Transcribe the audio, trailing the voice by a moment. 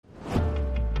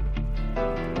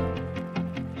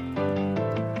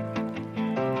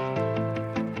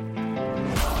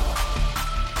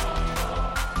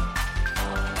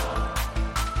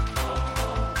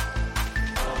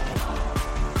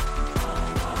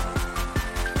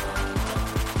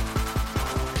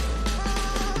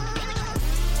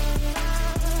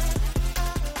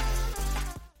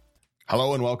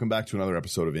Hello and welcome back to another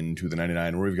episode of Into the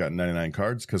 99, where we've got 99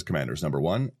 cards because Commander's number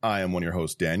one. I am one of your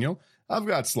hosts, Daniel. I've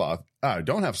got Sloth. I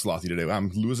don't have Slothy today. I'm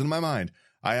losing my mind.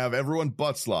 I have everyone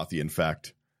but Slothy, in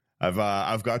fact.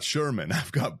 I've got Sherman.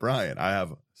 I've got Brian. I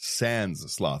have Sans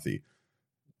Slothy.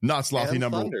 Not Slothy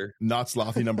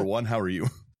number one. How are you?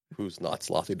 Who's not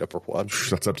Slothy number one?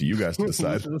 That's up to you guys to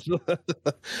decide.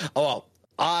 Oh, well,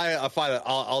 I find it.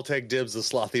 I'll take dibs as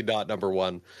Slothy not number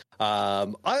one.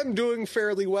 I'm doing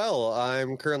fairly well.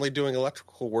 I'm currently doing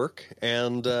electrical work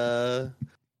and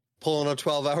pulling a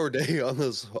 12-hour day on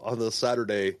this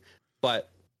Saturday.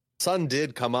 But sun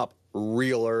did come up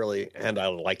real early, and I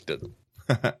liked it.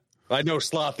 I know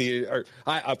Slothy,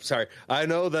 I'm sorry. I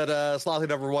know that Slothy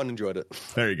number one enjoyed it.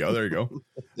 There you go.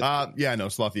 Yeah, no,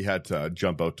 Slothy had to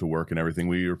jump out to work and everything.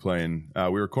 We were playing.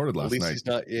 We recorded last night. At least he's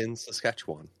not in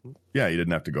Saskatchewan. Yeah, he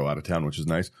didn't have to go out of town, which is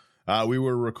nice. We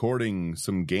were recording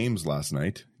some games last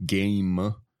night.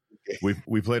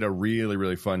 We played a really,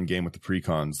 really fun game with the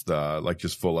precons, like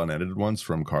just full unedited ones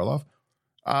from Karlov.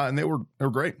 And they were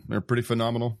great. They're pretty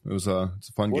phenomenal. It's a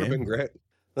fun game. Would have been great.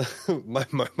 my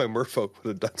merfolk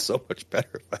would have done so much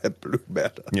better if I had blue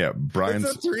mana. Yeah, Brian's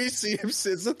it's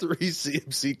a 3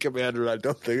 CMC commander, and I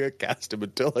don't think I cast him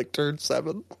until like turn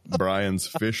 7. Brian's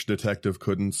fish detective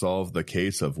couldn't solve the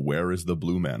case of where is the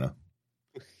blue mana.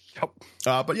 Yep.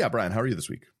 But yeah, Brian, how are you this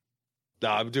week?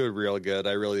 No, I'm doing real good.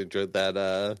 I really enjoyed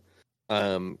that.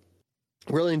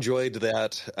 Really enjoyed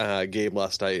that game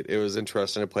last night. It was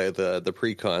interesting to play the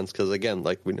precons because, again,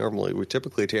 like we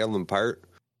typically tear them apart.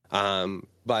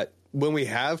 But when we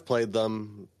have played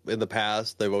them in the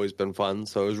past, they've always been fun.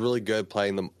 So it was really good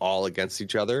playing them all against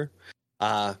each other.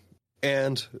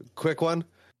 And quick one,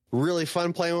 really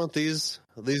fun playing with these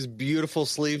beautiful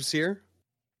sleeves here.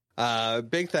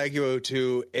 Big thank you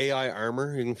to AI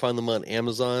Armor. You can find them on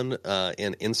Amazon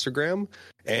and Instagram.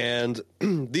 And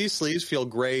these sleeves feel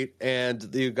great, and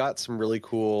you got some really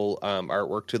cool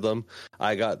artwork to them.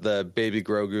 I got the baby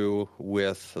Grogu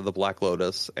with the Black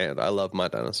Lotus, and I love my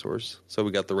dinosaurs. So we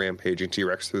got the rampaging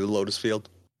T-Rex through the Lotus Field.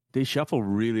 They shuffle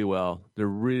really well. They're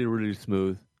really, really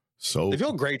smooth. So they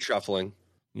feel great shuffling.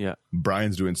 Yeah.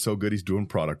 Brian's doing so good. He's doing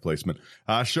product placement.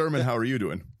 Sherman, how are you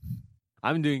doing?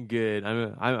 I'm doing good.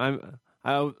 I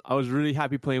was really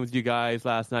happy playing with you guys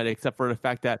last night, except for the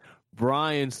fact that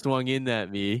Brian swung in at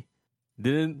me,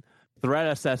 didn't threat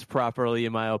assess properly,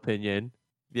 in my opinion.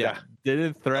 Yeah.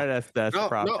 Didn't threat assess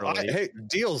properly. Hey,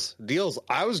 deals.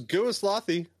 I was good with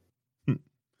Slothy.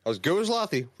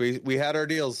 We had our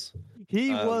deals. He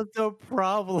was the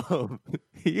problem.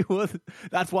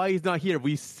 That's why he's not here.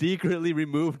 We secretly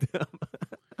removed him.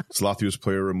 Slothy's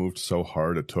player removed so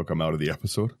hard it took him out of the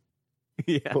episode.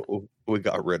 Yeah, we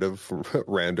got rid of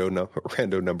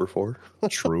rando number 4.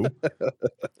 True.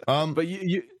 But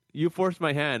you forced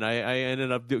my hand. I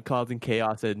ended up causing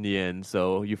chaos in the end,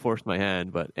 so you forced my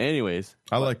hand. But anyways,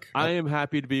 I am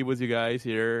happy to be with you guys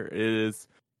here. It is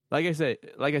like I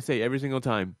say every single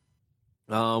time.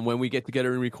 When we get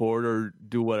together and record or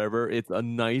do whatever, it's a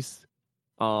nice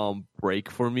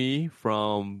break for me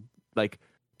from like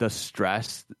the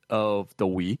stress of the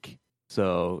week.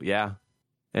 So yeah.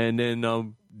 And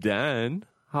then, Dan,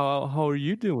 how are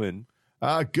you doing?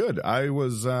 Good. I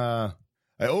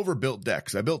overbuilt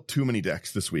decks. I built too many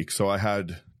decks this week. So I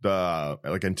had,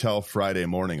 until Friday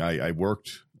morning, I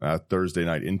worked Thursday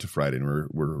night into Friday, and we're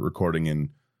recording in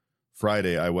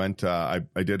Friday. I went, I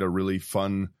did a really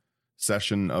fun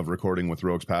session of recording with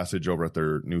Rogue's Passage over at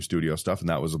their new studio stuff. And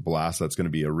that was a blast. That's going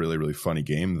to be a really, really funny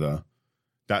game.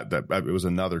 It was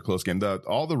another close game.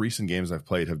 All the recent games I've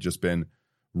played have just been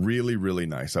really, really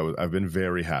nice. I've been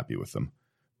very happy with them.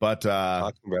 But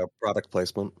talking about product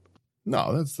placement.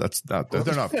 No, that's not. They're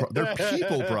not. They're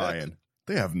people, Brian.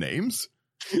 They have names.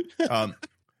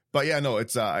 But yeah, no.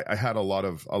 It's I had a lot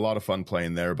of fun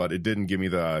playing there, but it didn't give me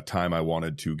the time I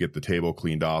wanted to get the table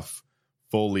cleaned off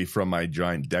fully from my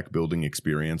giant deck building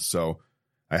experience. So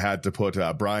I had to put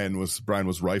Brian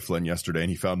was rifling yesterday, and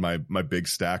he found my big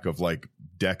stack of like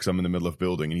decks I'm in the middle of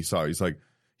building, and he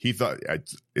thought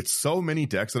it's so many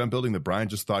decks that I'm building that Brian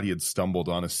just thought he had stumbled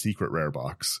on a secret rare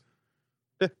box.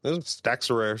 Yeah, there's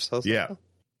stacks of rares. Yeah.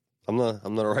 I'm not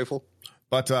a rifle.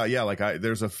 But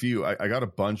there's a few. I got a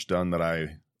bunch done that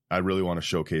I really want to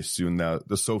showcase soon.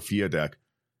 The Sophia deck.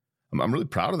 I'm really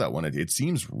proud of that one. It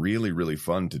seems really, really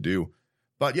fun to do.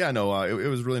 But yeah, no, it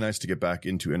was really nice to get back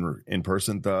into in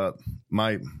person.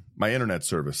 My internet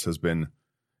service has been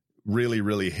really,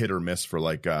 really hit or miss for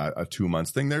like a 2 months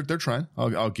thing. They're trying.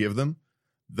 I'll give them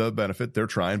the benefit. They're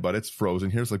trying, but it's frozen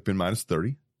here. It's like been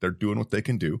 -30. They're doing what they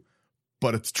can do,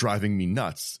 but it's driving me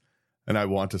nuts. And I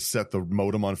want to set the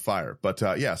modem on fire. But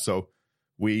yeah, so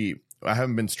we I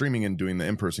haven't been streaming and doing the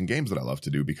in-person games that I love to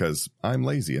do because I'm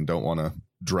lazy and don't want to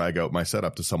drag out my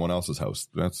setup to someone else's house.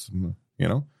 That's,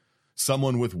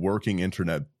 someone with working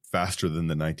internet faster than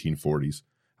the 1940s.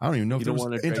 I don't even know if there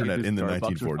was internet in the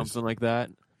 1940s. Something like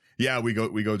that. Yeah, we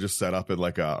go just set up at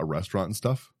like a restaurant and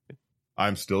stuff.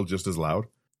 I'm still just as loud.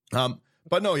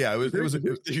 But no, yeah, it was.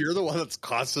 You're the one that's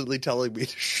constantly telling me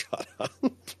to shut up.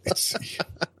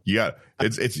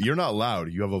 You're not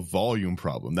loud. You have a volume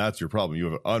problem. That's your problem. You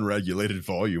have an unregulated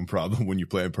volume problem when you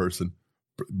play in person.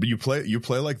 You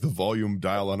play like the volume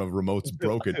dial on a remote's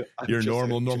broken. You're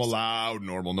normal, loud.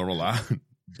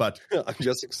 But I'm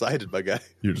just excited, my guy.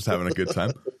 You're just having a good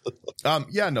time.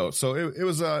 So it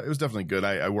was definitely good.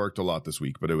 I worked a lot this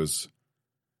week, but it was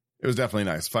definitely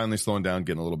nice. Finally slowing down,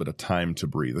 getting a little bit of time to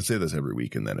breathe. I say this every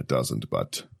week and then it doesn't,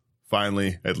 but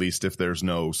finally, at least if there's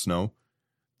no snow,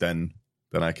 then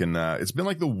I can, it's been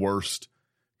like the worst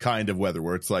kind of weather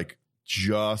where it's like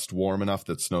just warm enough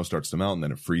that snow starts to melt and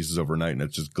then it freezes overnight and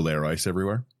it's just glare ice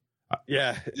everywhere.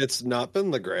 Yeah, it's not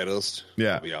been the greatest,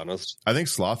 to be honest. I think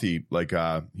Slothy, like,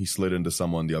 he slid into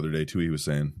someone the other day too. He was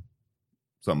saying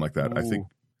something like that. Ooh. I think,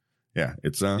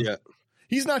 it's,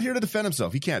 he's not here to defend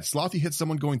himself. He can't. Slothy hit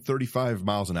someone going 35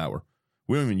 miles an hour.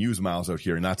 We don't even use miles out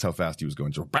here, and that's how fast he was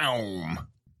going. So, boom!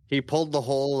 He pulled the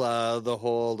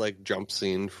whole like jump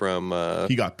scene from.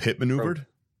 He got pit maneuvered.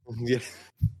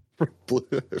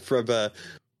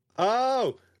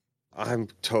 I'm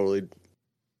totally.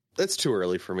 That's too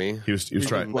early for me. He was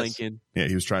trying. Yeah,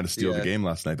 he was trying to steal the game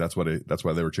last night. That's why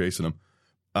they were chasing him.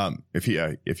 If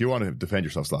you want to defend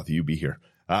yourself, Slothy, you be here.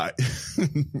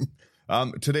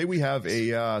 Today we have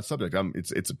a subject.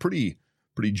 It's a pretty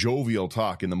jovial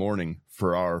talk in the morning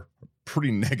for our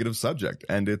pretty negative subject,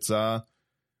 and it's a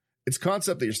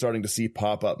concept that you're starting to see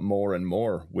pop up more and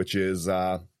more, which is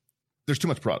there's too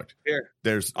much product. Here,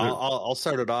 I'll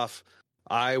start it off.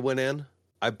 I went in,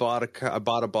 I bought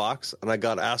a box, and I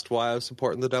got asked why I was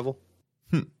supporting the devil.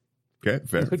 Okay,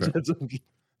 fair.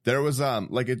 There was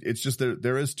it's just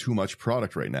there is too much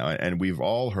product right now, and we've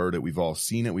all heard it, we've all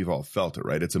seen it, we've all felt it,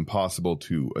 right? It's impossible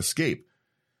to escape.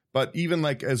 But even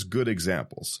like as good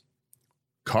examples,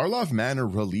 Karlov Manor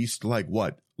released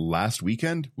last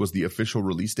weekend was the official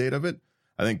release date of it.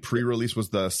 I think pre-release was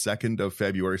the 2nd of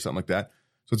February, something like that.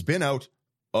 So it's been out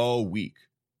a week,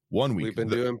 1 week. We've been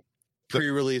doing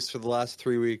pre-release for the last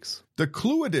 3 weeks. The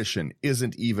Clue edition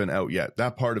isn't even out yet.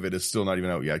 That part of it is still not even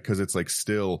out yet because it's like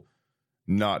still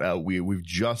not out. We've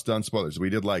just done spoilers.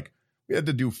 We had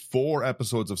to do 4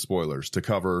 episodes of spoilers to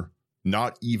cover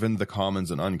not even the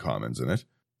commons and uncommons in it.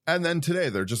 And then today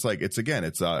they're just like, it's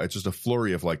just a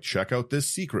flurry of like, check out this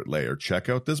secret layer, check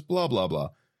out this blah, blah, blah.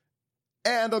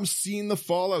 And I'm seeing the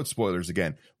Fallout spoilers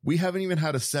again. We haven't even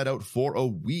had a set out for a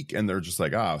week and they're just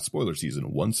like, spoiler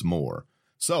season once more.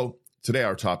 So today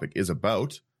our topic is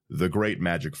about the Great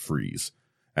Magic Freeze.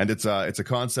 And it's a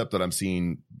concept that I'm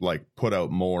seeing like put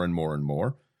out more and more and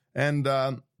more. And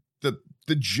the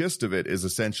gist of it is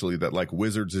essentially that like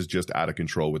Wizards is just out of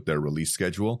control with their release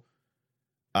schedule.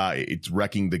 It's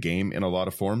wrecking the game in a lot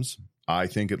of forms. I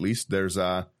think at least there's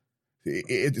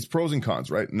it's pros and cons,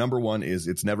 right? Number one is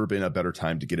it's never been a better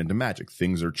time to get into Magic.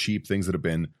 Things are cheap. Things that have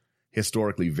been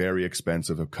historically very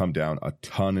expensive have come down a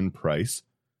ton in price.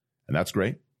 And that's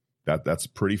great. That's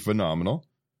pretty phenomenal.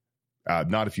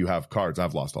 Not if you have cards.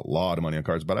 I've lost a lot of money on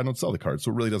cards, but I don't sell the cards.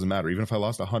 So it really doesn't matter. Even if I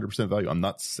lost 100% value, I'm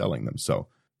not selling them. So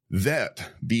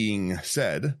that being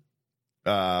said,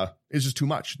 it's just too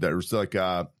much. There's like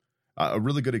a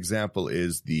really good example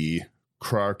is the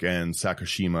Krark and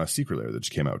Sakashima secret lair that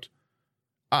just came out.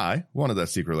 I wanted that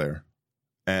secret lair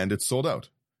and it's sold out.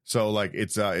 So like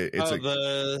it's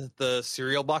the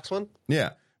cereal box one.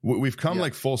 Yeah. We've come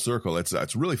like full circle.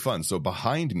 It's really fun. So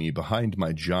behind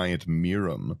my giant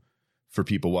Miram for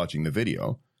people watching the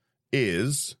video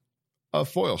is a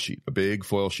foil sheet, a big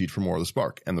foil sheet for More of the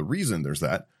Spark. And the reason there's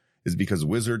that is because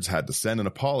Wizards had to send an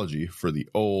apology for the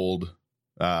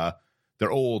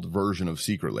their old version of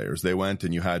secret layers. They went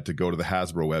and you had to go to the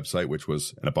Hasbro website, which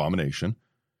was an abomination.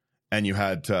 And you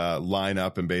had to line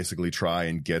up and basically try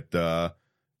and get the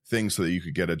things so that you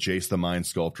could get a Jace the Mind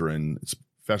Sculptor and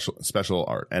special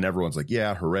art. And everyone's like,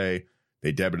 yeah, hooray.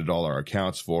 They debited all our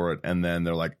accounts for it. And then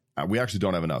they're like, we actually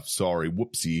don't have enough. Sorry,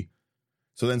 whoopsie.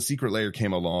 So then Secret Lair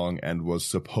came along and was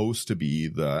supposed to be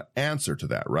the answer to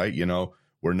that, right? You know,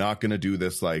 we're not going to do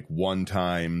this like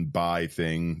one-time buy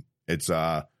thing. It's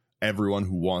everyone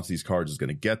who wants these cards is going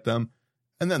to get them,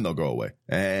 and then they'll go away.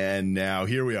 And now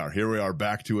here we are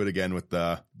back to it again with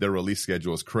their release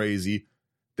schedule is crazy.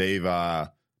 They've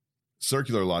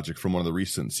Circular Logic from one of the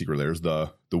recent Secret Lairs,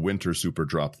 the Winter Super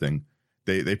Drop thing.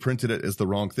 They printed it as the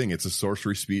wrong thing. It's a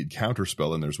sorcery speed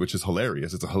counterspell in theirs, which is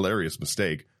hilarious. It's a hilarious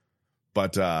mistake.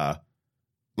 But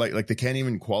like they can't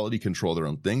even quality control their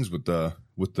own things with the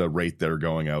rate they're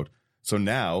going out. So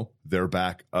now they're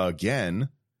back again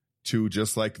to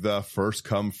just like the first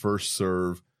come first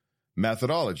serve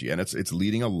methodology, and it's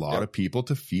leading a lot of people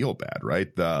to feel bad,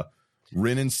 right? The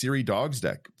Rin and Siri Dogs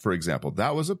deck, for example,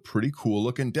 that was a pretty cool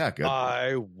looking deck.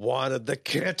 I wanted the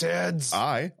kittens.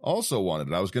 I also wanted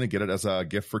it. I was going to get it as a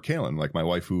gift for Kaylin, like my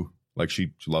wife, who like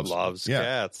she loves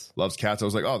cats. Loves cats. I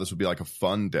was like, oh, this would be like a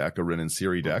fun deck, a Rin and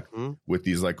Siri deck with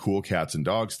these like cool cats and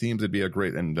dogs themes. It'd be a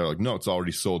great. And they're like, no, it's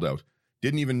already sold out.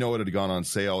 Didn't even know it had gone on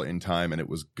sale in time, and it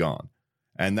was gone.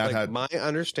 And that had my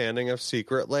understanding of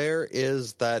Secret Lair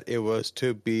is that it was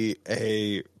to be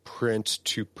a print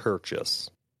to purchase.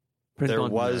 There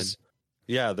was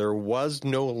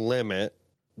no limit.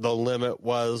 The limit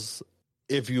was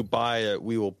if you buy it,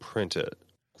 we will print it.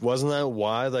 Wasn't that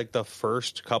why like the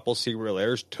first couple Secret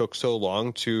Lairs took so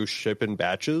long to ship in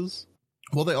batches?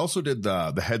 Well, they also did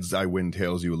the heads I win,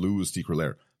 tails you lose Secret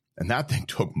Lair, and that thing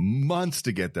took months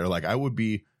to get there. Like I would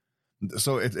be,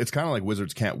 so it's kind of like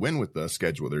Wizards can't win with the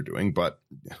schedule they're doing, but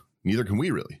neither can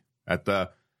we really. At the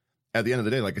end of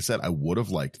the day, like I said, I would have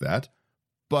liked that.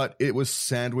 But it was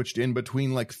sandwiched in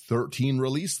between like 13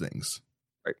 release things.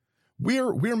 Right.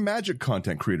 We're Magic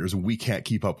content creators and we can't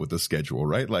keep up with the schedule,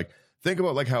 right? Like think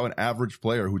about like how an average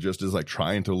player who just is like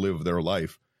trying to live their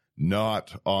life,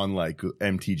 not on like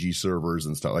MTG servers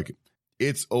and stuff, like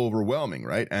it's overwhelming,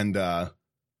 right? And I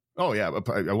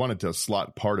wanted to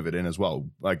slot part of it in as well.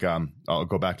 Like I'll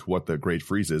go back to what the Great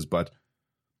Freeze is, but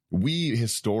we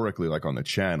historically, like on the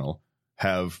channel,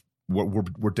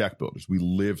 we're deck builders. We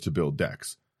live to build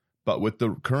decks. But with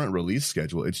the current release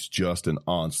schedule, it's just an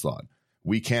onslaught.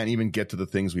 We can't even get to the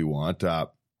things we want.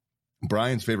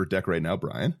 Brian's favorite deck right now,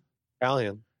 Brian?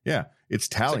 Talion. Yeah, it's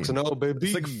Talion. 6-0, baby.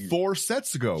 It's like 4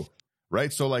 sets ago,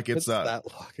 right? So like it's that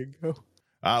long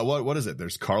ago. What is it?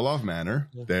 There's Karlov Manor.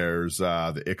 There's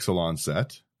the Ixalan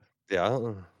set. Yeah.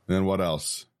 And then what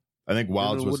else? I think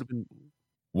Wilds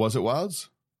was it Wilds?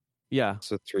 Yeah.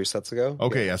 So 3 sets ago?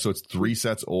 Okay, yeah, so it's 3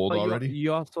 sets old already?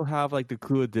 You also have like the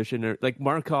Clue Edition. Or, like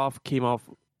Markov came off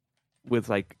with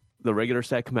like the regular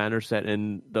set, Commander set,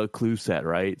 and the Clue set,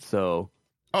 right? So.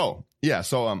 Oh, yeah.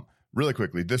 So really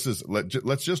quickly, this is,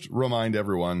 let's just remind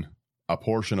everyone a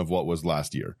portion of what was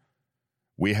last year.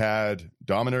 We had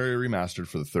Dominaria Remastered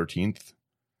for the 13th.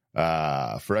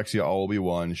 Phyrexia All Will Be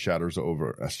One, Shadows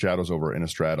over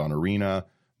Innistrad on Arena.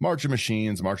 March of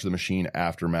Machines, March of the Machine,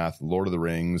 Aftermath, Lord of the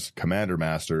Rings, Commander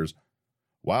Masters,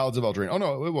 Wilds of Eldraine. Oh,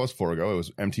 no, it was 4 ago. It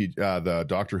was the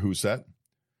Doctor Who set.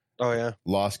 Oh, yeah.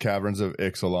 Lost Caverns of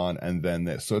Ixalan, and then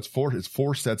this. So it's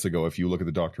 4 sets ago if you look at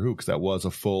the Doctor Who, because that was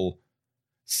a full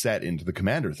set into the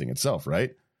Commander thing itself,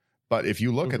 right? But if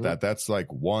you look at that, that's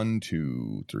like 1,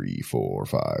 2, 3, 4,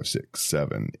 5, 6,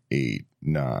 7, 8,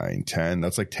 9, 10.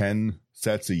 That's like 10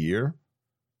 sets a year.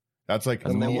 That's like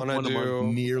and they want to do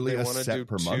nearly a set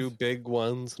per month. 2 big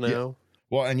ones now. Yeah.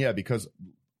 Well, and yeah, because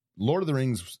Lord of the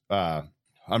Rings, I'm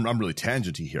really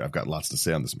tangenty here. I've got lots to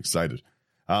say on this. I'm excited.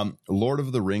 Lord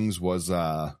of the Rings was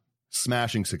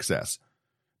smashing success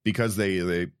because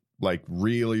they like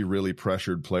really, really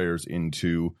pressured players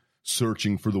into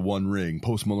searching for the one ring.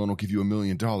 Post Malone will give you $1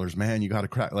 million, man. You got to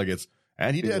crack like it's,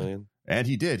 and he did, and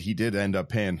he did end up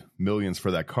paying millions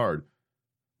for that card.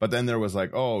 But then there was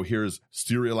like, oh, here's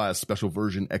serialized special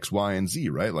version X, Y, and Z,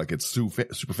 right? Like it's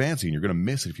super fancy and you're going to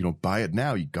miss it if you don't buy it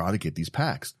now. You got to get these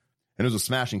packs. And it was a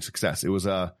smashing success. It was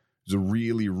a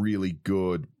really, really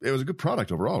good, it was a good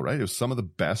product overall, right? It was some of the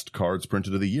best cards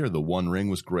printed of the year. The One Ring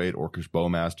was great. Orcish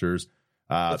Bowmasters.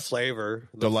 The flavor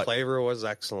was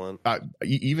excellent.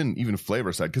 Even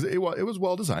flavor side, because it was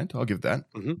well designed. I'll give it that.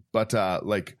 But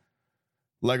like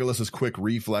Legolas's quick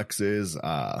reflexes,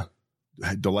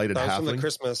 Delighted That was Halfling. from the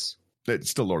Christmas. It's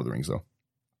still Lord of the Rings, though.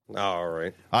 Oh, all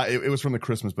right. It was from the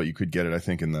Christmas, but you could get it, I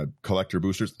think, in the collector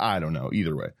boosters. I don't know.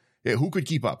 Either way. Yeah, who could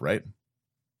keep up, right?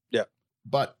 Yeah.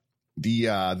 But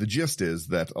the gist is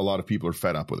that a lot of people are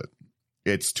fed up with it.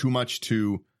 It's too much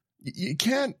to... You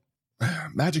can't...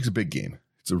 Magic's a big game.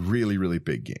 It's a really, really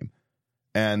big game.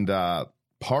 And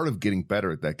part of getting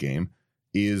better at that game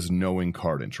is knowing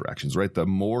card interactions, right? The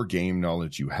more game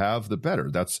knowledge you have, the better.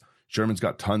 Sherman's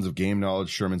got tons of game knowledge.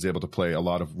 Sherman's able to play a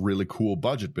lot of really cool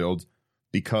budget builds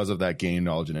because of that game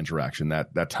knowledge and interaction,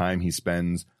 that time he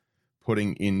spends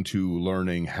putting into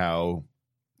learning how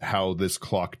this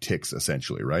clock ticks,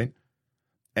 essentially, right?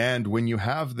 And when you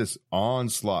have this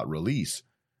onslaught release,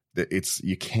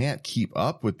 you can't keep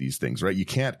up with these things, right? You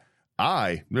can't.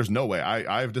 There's no way.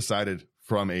 I've decided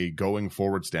from a going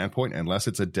forward standpoint, unless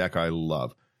it's a deck I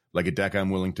love, like a deck I'm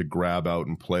willing to grab out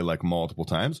and play like multiple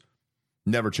times.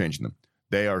 Never changing them.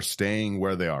 They are staying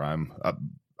where they are.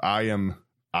 I am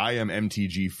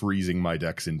MTG freezing my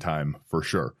decks in time for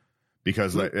sure,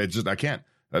 because I can't.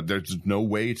 There's no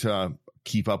way to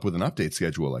keep up with an update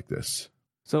schedule like this.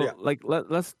 So,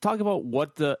 let's talk about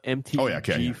what the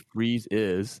MTG freeze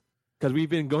is, because we've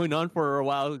been going on for a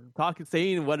while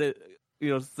saying what it,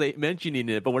 mentioning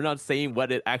it, but we're not saying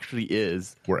what it actually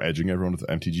is. We're edging everyone with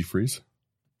MTG freeze.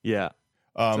 Yeah.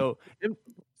 So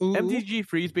MTG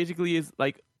freeze basically is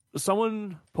like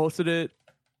someone posted it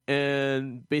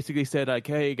and basically said like,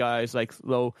 hey guys, like,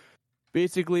 so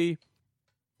basically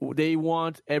they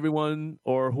want everyone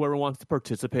or whoever wants to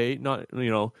participate, not,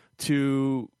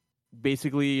 to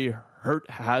basically hurt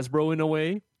Hasbro in a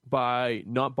way by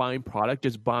not buying product,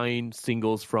 just buying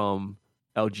singles from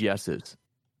LGSs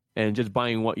and just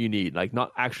buying what you need, like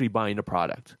not actually buying a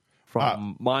product.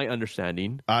 From my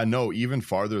understanding, no, even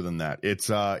farther than that. It's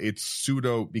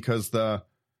pseudo, because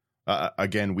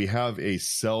again, we have a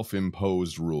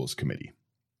self-imposed rules committee.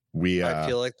 I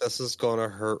feel like this is going to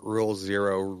hurt Rule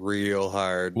Zero real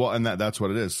hard. Well, and that's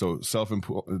what it is. So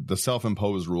the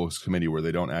self-imposed rules committee, where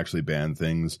they don't actually ban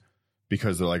things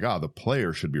because they're like, the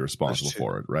player should be responsible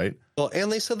for it, right? Well,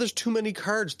 and they said there's too many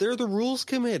cards. They're the rules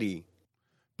committee.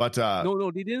 But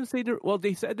no, they didn't say there. Well,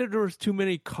 they said that there was too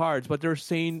many cards, but they're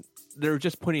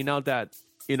just pointing out that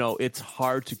it's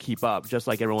hard to keep up, just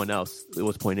like everyone else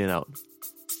was pointing out.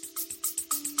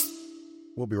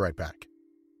 We'll be right back.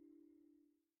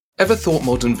 Ever thought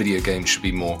modern video games should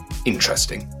be more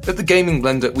interesting? At the Gaming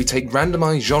Blender, we take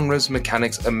randomized genres,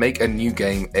 mechanics, and make a new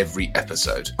game every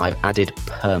episode. I've added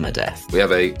permadeath. We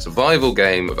have a survival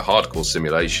game of a hardcore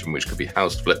simulation, which could be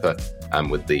House Flipper, and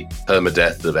with the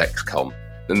permadeath of XCOM.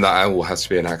 And that all has to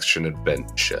be an action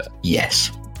adventure.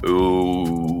 Yes.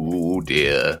 Oh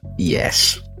dear.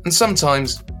 Yes. And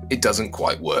sometimes it doesn't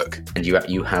quite work. And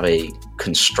you have a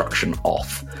construction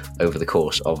off over the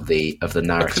course of the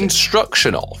narrative. A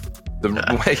construction off.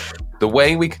 The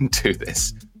way we can do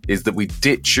this is that we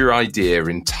ditch your idea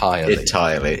entirely.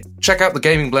 Check out the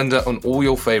Gaming Blender on all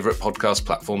your favourite podcast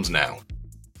platforms now.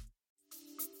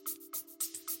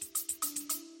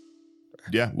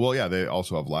 Yeah, well, yeah, they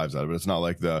also have lives out of it. It's not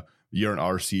like you're an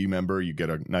RC member, you get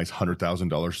a nice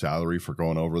 $100,000 salary for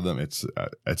going over them. It's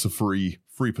a free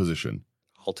position.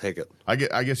 I'll take it. I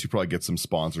guess you probably get some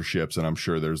sponsorships, and I'm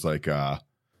sure there's like a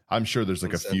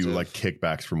few like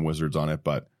kickbacks from Wizards on it,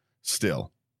 but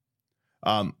still.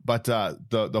 But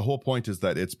the whole point is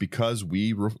that it's because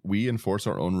we enforce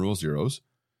our own Rule Zeros.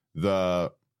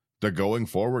 The going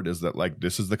forward is that, like,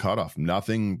 this is the cutoff.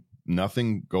 Nothing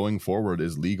going forward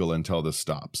is legal until this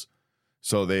stops.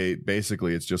 So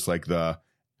it's just like the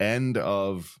end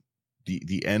of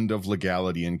the end of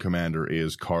legality in Commander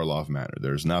is Karlov Manor.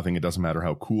 There's nothing. It doesn't matter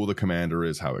how cool the commander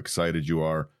is, how excited you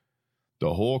are.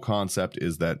 The whole concept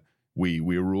is that we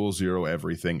Rule Zero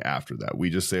everything after that. We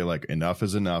just say, like, enough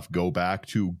is enough. Go back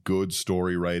to good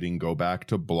story writing. Go back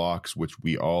to blocks, which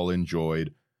we all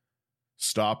enjoyed.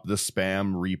 Stop the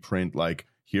spam reprint. Like,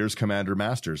 here's Commander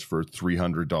Masters for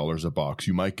 $300 a box.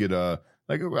 You might get I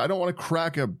don't want to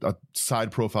crack a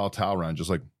side profile Talrand. Just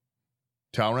like,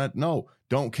 Talrand? No,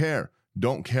 don't care.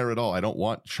 Don't care at all. I don't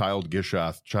want child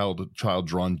Gishath, child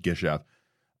drawn Gishath.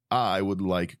 I would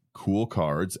like cool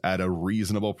cards at a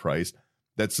reasonable price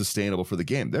that's sustainable for the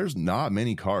game. There's not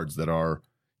many cards that are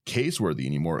case-worthy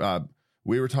anymore.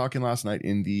 We were talking last night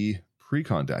in the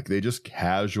pre-con deck. They just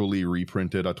casually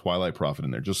reprinted a Twilight Prophet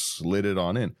in there, just slid it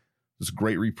on in. It's a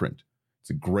great reprint. It's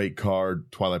a great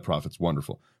card. Twilight Prophet's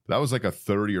wonderful. But that was like a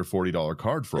 $30 or $40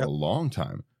 card for a long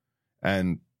time.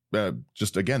 And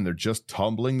just, again, they're just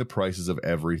tumbling the prices of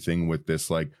everything with this,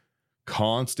 like,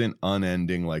 constant,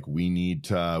 unending, like, we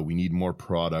need more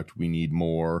product. We need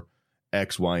more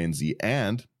X, Y, and Z.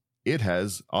 And it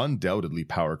has undoubtedly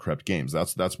power crept games.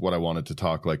 That's what I wanted to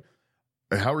talk. Like,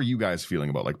 how are you guys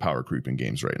feeling about, like, power creeping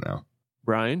games right now?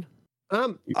 Brian?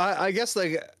 I guess,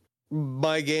 like,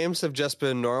 my games have just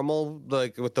been normal.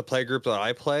 Like, with the play group that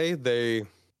I play,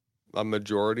 a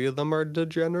majority of them are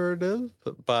degenerative,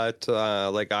 but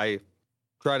like, I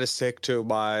try to stick to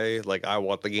I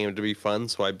want the game to be fun,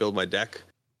 so I build my deck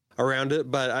around it.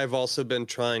 But I've also been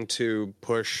trying to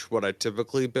push what I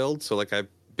typically build. So, like, I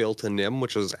built a Nim,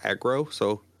 which is aggro,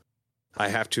 so I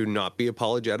have to not be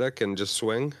apologetic and just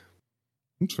swing.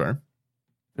 That's fair.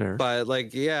 But,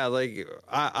 like, yeah, like,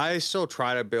 I still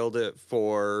try to build it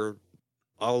for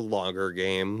a longer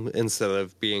game instead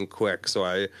of being quick. So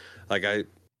I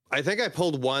think I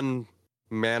pulled one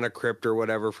Mana Crypt or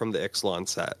whatever from the Ixalan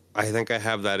set. I think I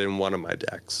have that in one of my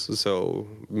decks. So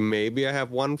maybe I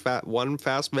have one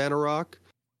fast Mana Rock,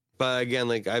 But again,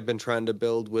 like I've been trying to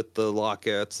build with the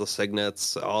lockets, the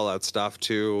signets, all that stuff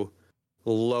to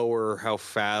lower how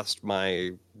fast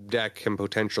my deck can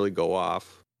potentially go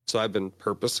off. So I've been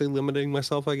purposely limiting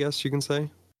myself, I guess you can say.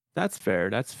 That's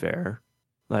fair. That's fair.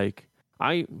 Like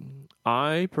I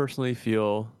personally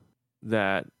feel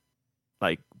that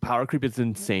like power creep is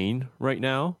insane right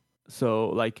now. So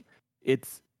like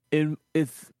it's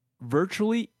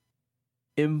virtually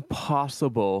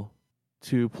impossible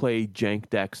to play jank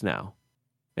decks now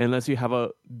unless you have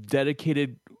a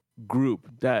dedicated group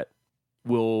that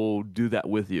will do that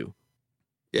with you.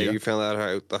 Yeah, you found that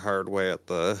out the hard way at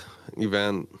the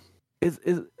event.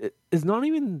 It's not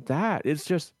even that. It's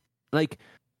just like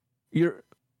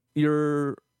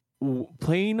you're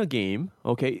playing a game,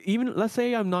 okay? Even let's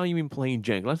say I'm not even playing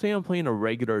jank. Let's say I'm playing a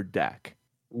regular deck.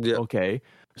 Yeah. Okay.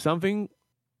 Something,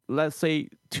 let's say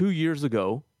 2 years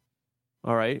ago,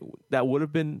 all right, that would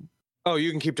have been. Oh,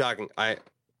 you can keep talking.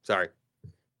 Sorry.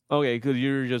 Okay, because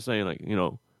you're just saying like, you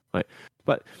know, like,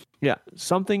 but yeah,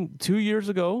 something 2 years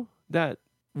ago that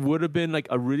would have been like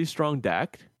a really strong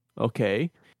deck. Okay,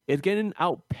 it's getting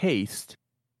outpaced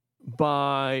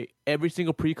by every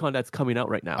single precon that's coming out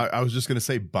right now. I was just gonna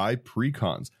say by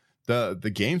precons.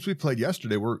 The games we played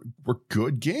yesterday were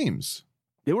good games.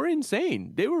 They were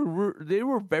insane. They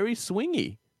were very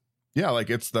swingy. Yeah,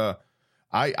 like it's the.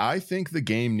 I think the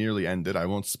game nearly ended. I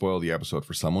won't spoil the episode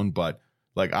for someone, but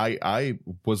like I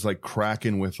was like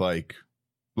cracking with like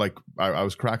I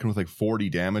was cracking with like 40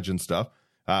 damage and stuff.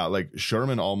 Like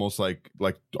Sherman almost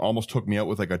almost took me out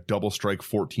with like a double strike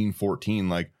 14-14.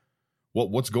 Like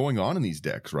what's going on in these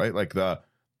decks, right? Like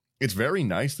it's very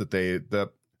nice that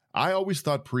I always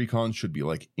thought precons should be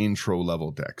like intro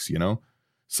level decks, you know,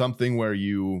 something where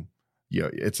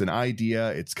it's an idea.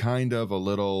 It's kind of a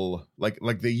little like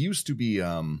they used to be.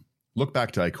 Look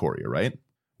back to Ikoria, right?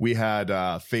 We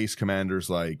had face commanders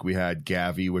like we had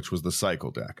Gavi, which was the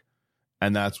cycle deck,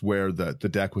 and that's where the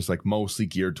deck was like mostly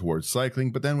geared towards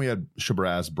cycling. But then we had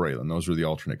Shabraz, Braylon. Those were the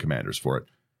alternate commanders for it.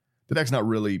 The deck's not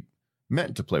really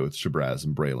meant to play with Shabraz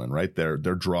and Braylon, right? They're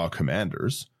draw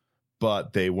commanders,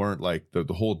 but they weren't like the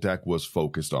whole deck was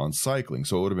focused on cycling,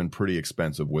 so it would have been pretty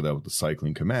expensive without the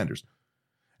cycling commanders.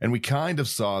 And we kind of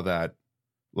saw that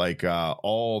like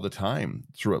all the time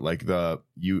through it. Like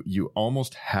you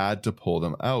almost had to pull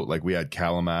them out. Like we had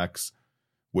Calamax,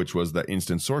 which was the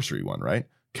instant sorcery one, right?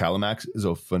 Calamax is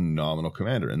a phenomenal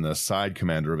commander, and the side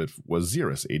commander of it was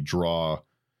Xerus, a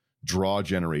draw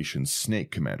generation snake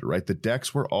commander, right? The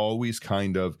decks were always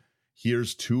kind of,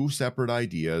 here's two separate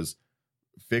ideas,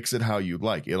 fix it how you'd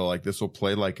like. This will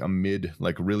play like a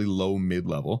really low mid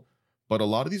level. But a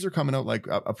lot of these are coming out like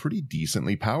a pretty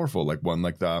decently powerful, like one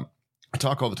like I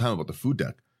talk all the time about the food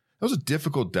deck. That was a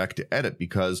difficult deck to edit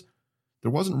because there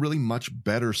wasn't really much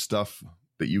better stuff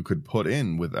that you could put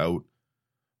in without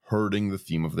hurting the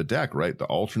theme of the deck, right? The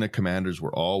alternate commanders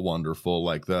were all wonderful.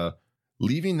 Like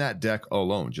leaving that deck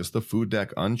alone, just the food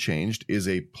deck unchanged, is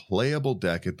a playable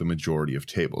deck at the majority of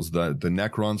tables. The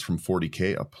Necrons from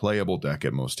 40K, a playable deck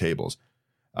at most tables.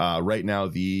 Right now,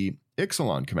 the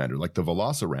Ixalan commander, like the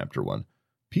Velociraptor one,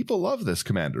 people love this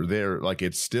commander. They're like,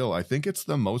 it's still, I think it's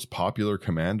the most popular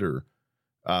commander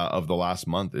of the last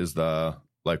month is the,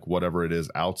 like, whatever it is,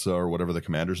 Alza or whatever the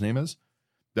commander's name is,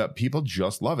 that people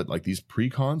just love it. Like these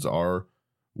precons are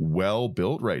well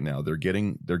built right now. They're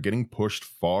getting pushed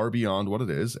far beyond what it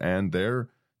is, and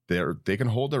they can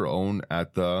hold their own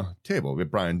at the table.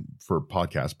 Brian, for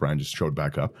podcast, Brian just showed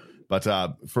back up, but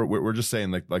we're just saying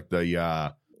like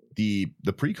the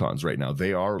precons right now,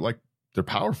 they're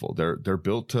powerful. They're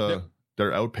built to,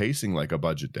 they're outpacing like a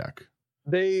budget deck.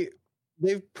 They've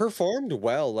performed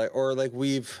well,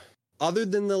 we've, other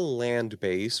than the land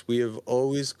base, we have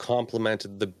always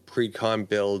complemented the precon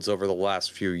builds over the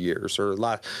last few years,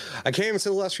 I can't even say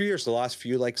the last few years, the last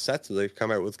few like sets that they've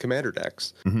come out with commander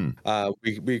decks.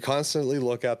 Mm-hmm. We constantly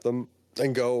look at them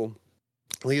and go,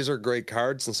 these are great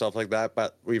cards and stuff like that,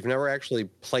 but we've never actually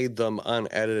played them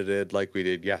unedited like we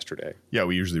did yesterday. Yeah,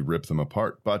 we usually rip them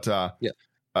apart, but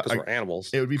because we're animals.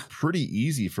 It would be pretty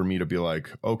easy for me to be like,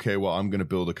 okay, well, I'm going to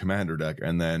build a commander deck,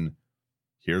 and then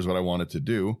here's what I want it to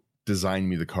do. Design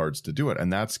me the cards to do it.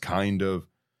 And that's kind of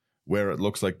where it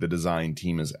looks like the design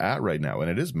team is at right now.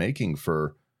 And it is making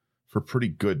for pretty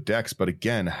good decks. But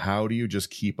again, how do you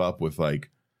just keep up with like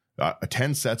a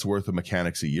 10 sets worth of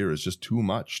mechanics a year is just too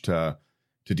much to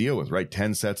deal with, right?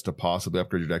 10 sets to possibly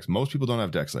upgrade your decks. Most people don't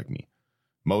have decks like me.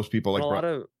 Most people like... go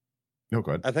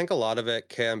ahead. I think a lot of it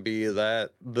can be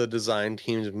that the design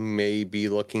teams may be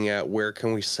looking at where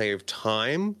can we save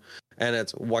time, and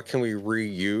it's what can we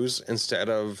reuse instead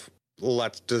of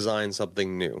let's design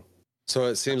something new. So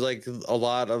it seems like a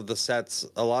lot of the sets,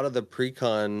 a lot of the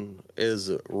pre-con is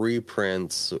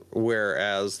reprints,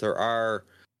 whereas there are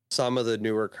some of the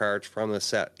newer cards from the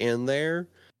set in there,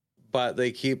 but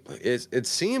they keep it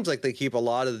seems like they keep a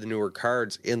lot of the newer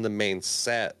cards in the main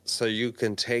set, so you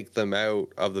can take them out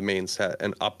of the main set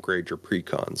and upgrade your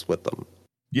pre-cons with them.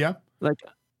 Yeah. Like,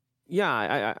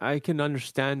 yeah, I can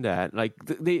understand that. Like,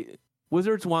 the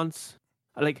Wizards wants,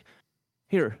 like,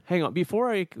 here, hang on. Before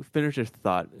I finish this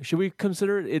thought, should we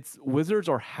consider it's Wizards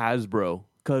or Hasbro?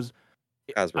 Because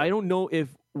I don't know if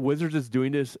Wizards is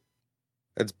doing this.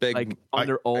 It's big, like, on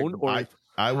their own, or if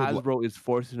Hasbro is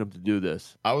forcing them to do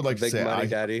this. I would like to say, money,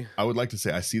 Daddy. I would like to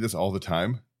say, I see this all the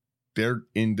time. They're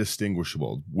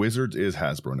indistinguishable. Wizards is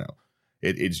Hasbro now.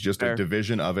 It's just Fair. A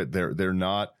division of it. They're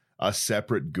not a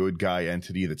separate good guy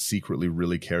entity that secretly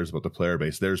really cares about the player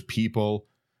base. There's people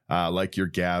like your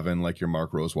Gavin, like your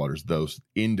Mark Rosewaters, those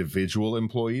individual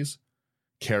employees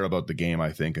care about the game,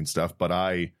 I think, and stuff. But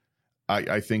I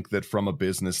think that from a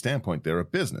business standpoint, they're a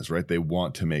business, right? They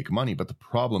want to make money. But the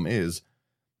problem is,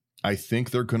 I think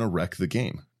they're going to wreck the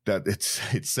game. That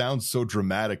it sounds so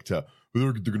dramatic to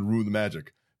they're going to ruin the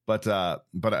magic, but I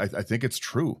think it's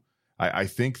true. I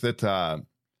think that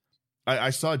I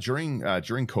saw during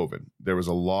COVID there was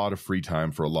a lot of free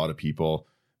time for a lot of people.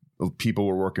 People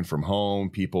were working from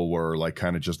home. People were like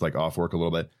kind of just like off work a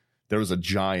little bit. There was a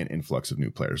giant influx of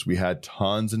new players. We had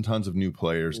tons and tons of new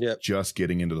players just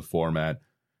getting into the format,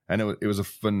 and it was a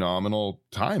phenomenal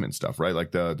time and stuff, right?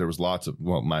 Like there was lots of,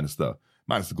 well, minus the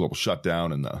global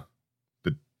shutdown and the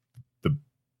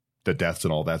deaths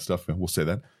and all that stuff. We'll say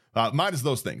that minus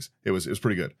those things, it was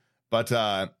pretty good. But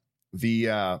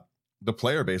the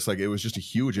player base, like, it was just a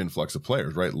huge influx of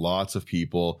players, right? Lots of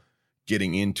people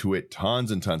getting into it, tons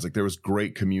and tons. Like, there was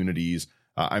great communities.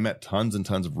 I met tons and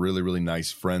tons of really, really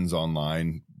nice friends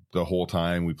online the whole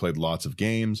time. We played lots of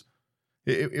games.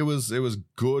 It was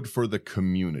good for the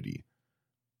community.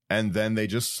 And then they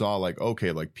just saw, like,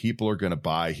 okay, like, people are going to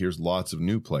buy. Here's lots of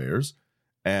new players.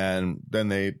 And then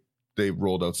they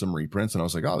rolled out some reprints, and I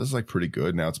was like, oh, this is like pretty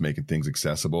good. Now it's making things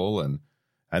accessible. And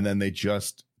then they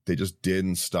just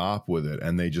didn't stop with it.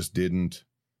 And they just didn't,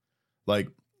 like,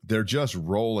 they're just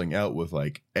rolling out with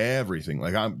like everything.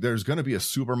 Like, there's going to be a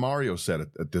Super Mario set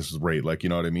at this rate. Like, you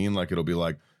know what I mean? Like, it'll be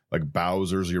like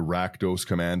Bowser's, your Rakdos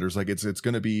commanders. Like, it's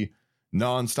going to be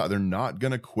nonstop. They're not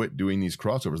going to quit doing these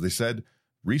crossovers. They said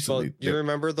recently. Well, you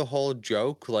remember the whole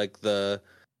joke, like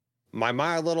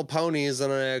My Little Pony is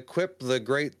going to equip the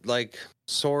great, like,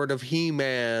 sword of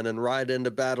He-Man and ride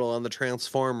into battle on the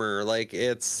Transformer. Like,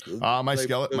 it's my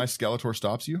Skeletor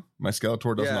stops you. My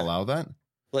Skeletor doesn't allow that.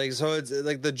 Like, so it's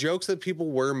like the jokes that people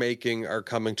were making are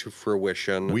coming to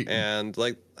fruition. We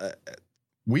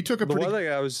took a pretty. One thing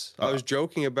I was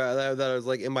joking about that I was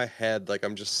like in my head, like,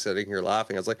 I'm just sitting here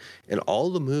laughing. I was like, in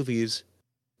all the movies,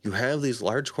 you have these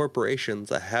large corporations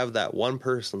that have that one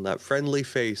person, that friendly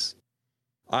face.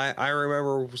 I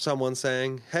remember someone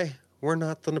saying, hey, we're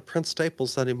not the Prince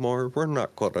Staples anymore. We're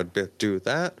not going to do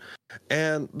that.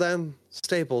 And then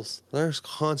Staples, there's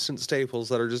constant Staples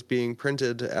that are just being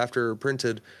printed after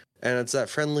printed. And it's that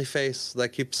friendly face that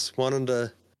keeps wanting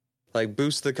to, like,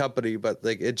 boost the company. But,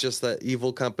 like, it's just that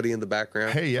evil company in the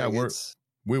background. Hey, yeah, like,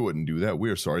 we wouldn't do that.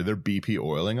 We're sorry. They're BP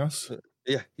oiling us.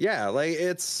 Yeah. Like,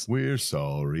 it's... We're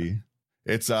sorry.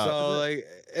 It's so, like,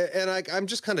 and I'm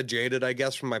just kind of jaded, I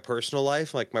guess, from my personal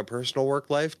life, like my personal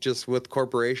work life, just with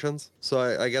corporations. So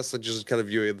I guess I just kind of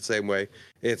view it the same way.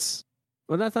 It's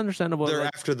that's understandable. They're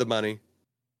after the money.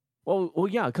 Well,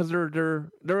 yeah, because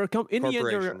they're a company. In the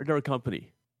end, they're a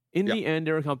company. In the end,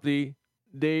 they're a company.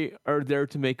 They are there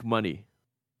to make money,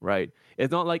 right?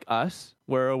 It's not like us,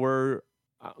 where we're,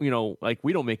 like,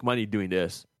 we don't make money doing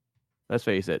this. Let's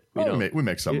face it. We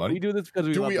make some money. We do this because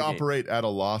we. Do we operate at a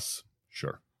loss?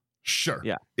 Sure.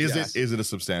 Yeah. Is it a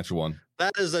substantial one?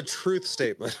 That is a truth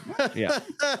statement. Yeah.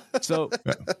 So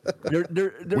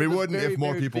we wouldn't if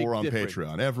more people were on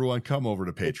Patreon. Everyone, come over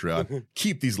to Patreon.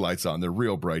 Keep these lights on. They're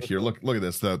real bright here. Look at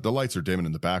this. The lights are dimming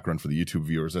in the background for the YouTube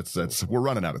viewers. That's we're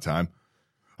running out of time.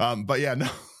 But yeah, no.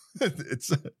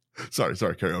 It's sorry.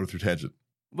 Carry on with your tangent.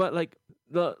 But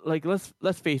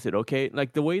let's face it, okay?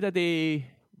 Like, the way that they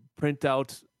print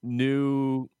out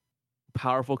new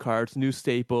powerful cards, new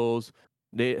staples,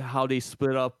 how they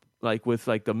split up, like, with,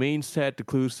 like, the main set, the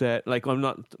clue set. Like, I'm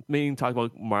not mainly talking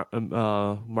about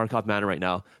Markov Manor right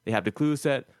now. They have the clue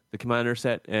set, the commander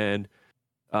set, and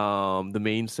the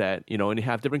main set, and they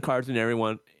have different cards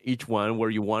in each one where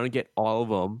you want to get all of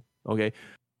them. Okay,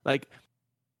 like,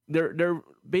 they're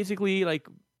basically, like,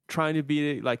 trying to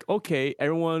be like, okay,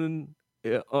 everyone's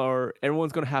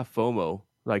gonna have FOMO,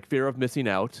 like, fear of missing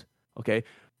out. Okay,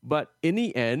 But in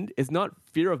the end, it's not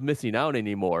fear of missing out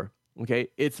anymore. Okay,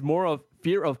 it's more of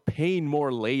fear of paying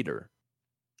more later.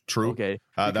 True. Okay,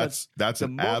 that's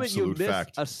an absolute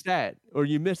fact. A set or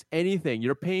you miss anything,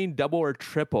 you're paying double or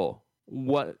triple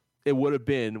what it would have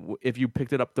been if you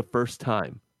picked it up the first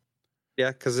time.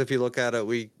 Yeah, because if you look at it,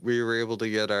 we were able to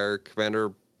get our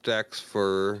commander decks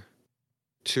for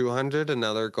 200, and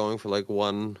now they're going for like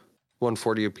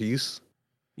 140 a piece.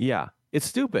 Yeah, it's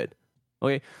stupid.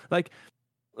 Okay, like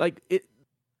it.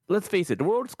 Let's face it, the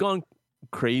world's gone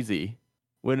crazy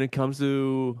when it comes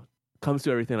to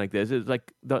everything like this. It's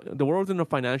like the world's in a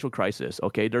financial crisis.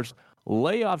 Okay, there's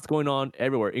layoffs going on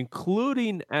everywhere,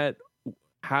 including at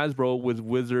Hasbro with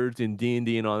Wizards and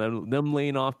D&D and all them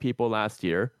laying off people last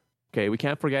year. Okay, we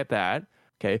can't forget that.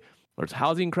 Okay, there's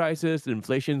housing crisis,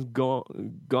 inflation's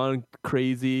gone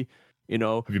crazy. You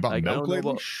know, have you bought milk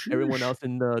lately? Everyone else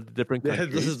in the different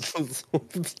countries.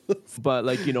 But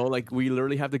like, you know, like we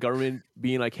literally have the government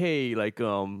being like, hey, like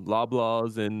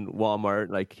Loblaws and Walmart,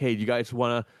 like, hey, you guys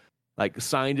want to like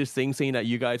sign this thing saying that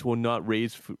you guys will not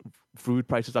raise food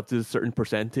prices up to a certain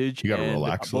percentage. You got to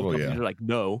relax a little, yeah. Are like,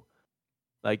 no,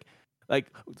 like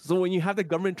so when you have the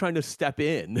government trying to step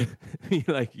in, you're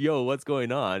like, yo, what's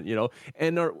going on? You know,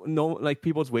 and like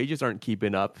people's wages aren't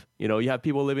keeping up. You know, you have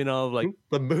people living off like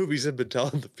the movies have been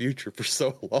telling the future for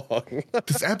so long.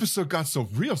 This episode got so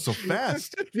real so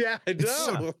fast. Yeah, I know. It's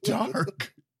so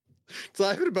dark. It's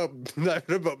not even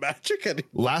about magic anymore.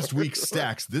 Last week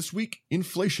stacks. This week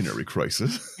inflationary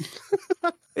crisis.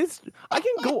 I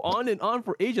can go on and on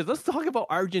for ages. Let's talk about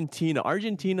Argentina.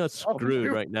 Argentina's screwed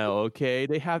right now. Okay,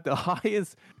 they have the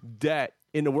highest debt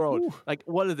in the world. Ooh. Like,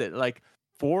 what is it? Like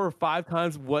 4 or 5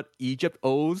 times what Egypt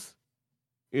owes.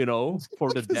 You know,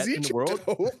 for the debt in the world.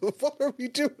 What are we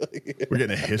doing? We're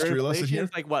getting a history lesson here.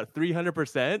 It's like what,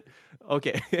 300%?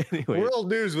 Okay. Anyway, World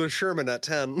News with Sherman at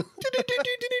 10.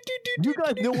 You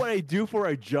guys know what I do for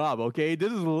a job, okay?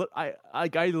 This is I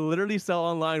literally sell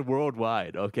online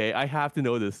worldwide. Okay, I have to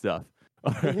know this stuff.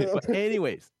 All right. But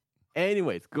anyways,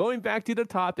 going back to the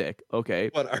topic. Okay.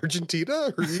 What,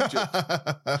 Argentina or Egypt?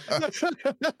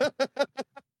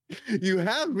 You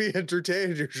have me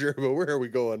entertained, you're sure, but where are we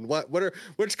going?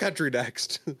 Which country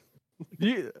next?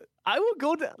 I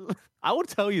will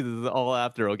tell you this all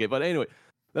after, okay? But anyway,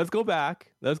 let's go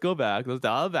back. Let's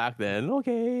dial it back then.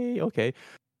 Okay.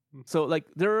 So like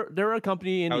they're a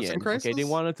company in the end, okay? They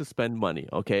wanted to spend money,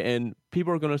 okay? And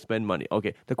people are going to spend money.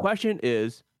 Okay. The question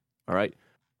is, all right,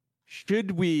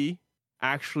 should we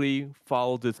actually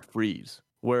follow this freeze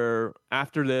where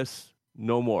after this,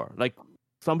 no more? Like,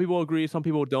 some people agree, some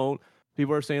people don't.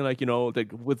 People are saying, like, you know,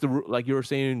 like you were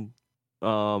saying,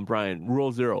 Brian,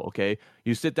 Rule 0, okay?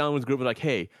 You sit down with a group of like,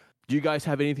 hey, do you guys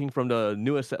have anything from the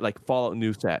newest set, like Fallout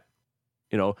new set?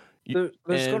 You know, there's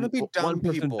going to be dumb one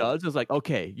person people. Does is like,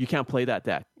 okay, you can't play that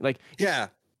deck. Like, yeah,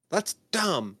 that's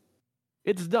dumb.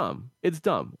 It's dumb.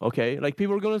 Okay, like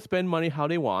people are going to spend money how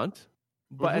they want,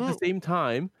 but at the same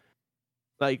time,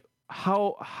 like,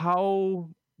 how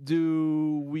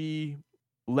do we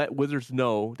let Wizards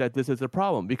know that this is a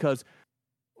problem? Because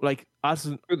like us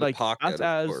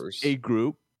as a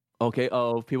group, okay,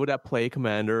 of people that play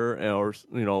Commander or,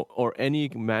 you know, or any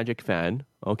Magic fan,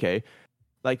 okay,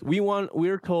 like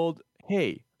we're told,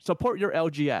 hey, support your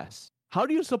LGS. How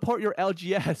do you support your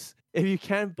LGS if you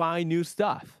can't buy new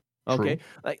stuff? Okay.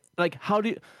 True. Like how do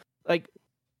you, like,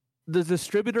 the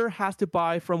distributor has to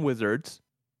buy from Wizards,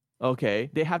 okay?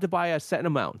 They have to buy a set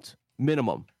amount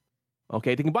minimum.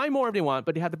 Okay, they can buy more if they want,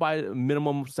 but they have to buy a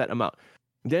minimum set amount.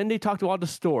 Then they talk to all the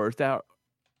stores and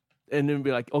then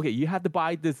be like, okay, you have to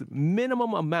buy this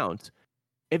minimum amount.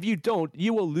 If you don't,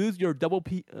 you will lose your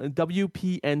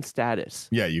WPN status.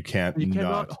 Yeah, you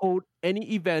cannot hold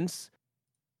any events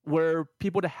where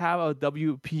people that have a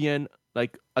WPN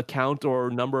like account or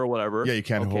number or whatever. Yeah, you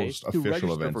can't host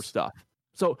official events for stuff.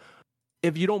 So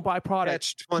if you don't buy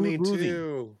products,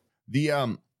 Catch-22.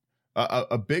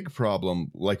 A big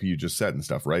problem, like you just said and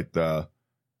stuff, right? A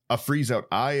freeze out.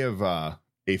 I have a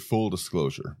full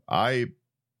disclosure. I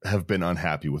have been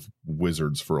unhappy with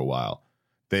Wizards for a while.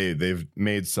 They've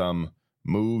made some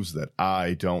moves that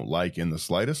I don't like in the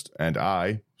slightest, and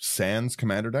sans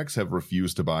Commander decks, have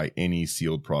refused to buy any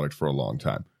sealed product for a long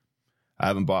time. I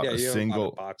haven't bought a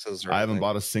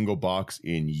single box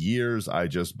in years. I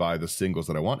just buy the singles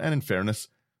that I want, and in fairness,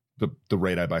 the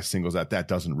rate I buy singles at, that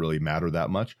doesn't really matter that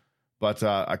much. But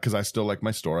because I still like my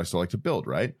store, I still like to build,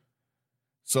 right?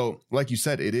 So, like you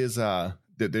said, it is kind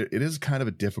of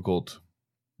a difficult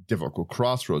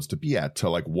crossroads to be at, to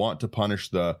like want to punish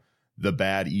the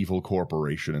bad evil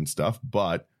corporation and stuff,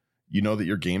 but you know that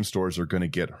your game stores are going to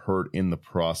get hurt in the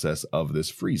process of this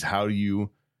freeze. How do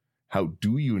you how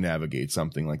do you navigate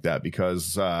something like that?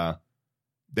 Because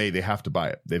they have to buy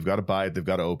it. They've got to buy it. They've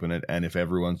got to open it. And if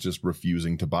everyone's just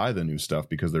refusing to buy the new stuff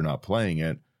because they're not playing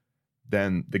it,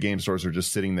 then the game stores are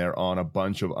just sitting there on a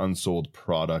bunch of unsold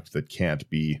product that can't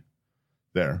be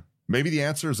there. Maybe the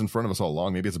answer is in front of us all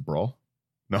along. Maybe it's a Brawl.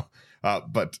 No,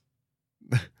 but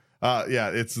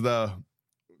it's the,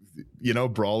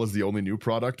 Brawl is the only new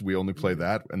product. We only play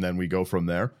that, and then we go from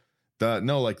there.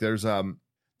 There's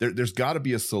got to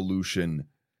be a solution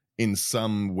in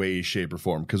some way, shape, or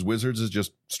form, because Wizards is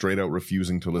just straight out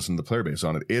refusing to listen to the player base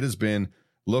on it. It has been,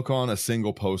 look on a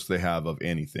single post they have of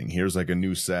anything. Here's like a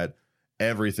new set.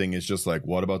 Everything is just like,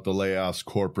 what about the layoffs,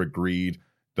 corporate greed?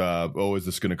 Is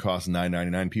this going to cost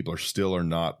 $9.99? People are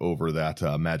not over that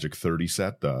Magic 30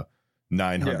 set, the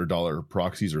 $900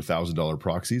 proxies or $1,000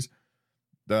 proxies.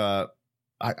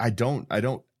 I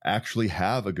don't actually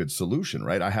have a good solution,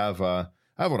 right? I have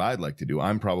what I'd like to do.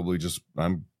 I'm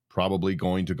probably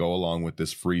going to go along with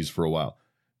this freeze for a while.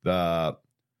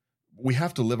 We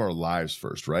have to live our lives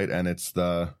first, right? And it's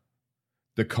the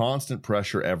constant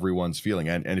pressure everyone's feeling.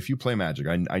 And if you play Magic,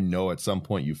 I know at some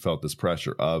point you felt this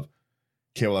pressure of,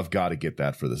 okay, well, I've got to get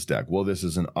that for this deck. Well, this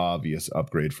is an obvious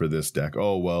upgrade for this deck.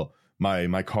 Oh, well, my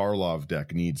Karlov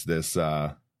deck needs this.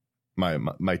 My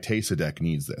Teysa deck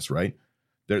needs this, right?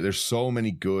 There's so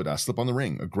many good. Slip on the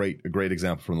Ring, a great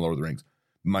example from the Lord of the Rings.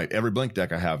 Every Blink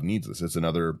deck I have needs this. It's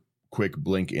another quick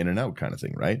blink in and out kind of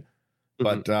thing, right?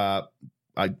 Mm-hmm. But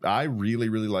I really,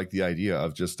 really like the idea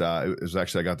of just I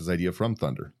got this idea from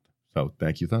Thunder. So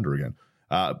thank you, Thunder, again.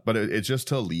 But it's just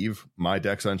to leave my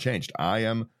decks unchanged.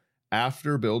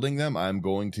 After building them, I'm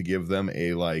going to give them a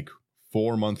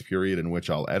 4-month period in which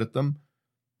I'll edit them.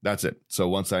 That's it. So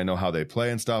once I know how they play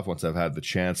and stuff, once I've had the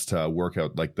chance to work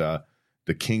out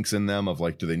the kinks in them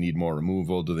of do they need more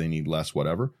removal? Do they need less?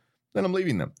 Whatever. Then I'm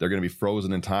leaving them. They're going to be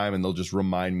frozen in time, and they'll just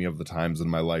remind me of the times in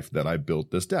my life that I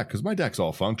built this deck, because my decks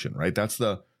all function, right? That's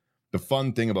the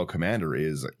fun thing about Commander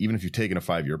is even if you've taken a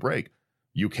 5-year break,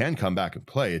 you can come back and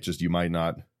play. It's just you might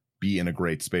not be in a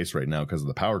great space right now because of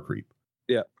the power creep.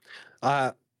 Yeah.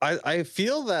 I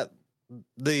feel that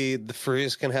the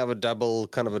freeze can have a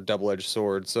double-edged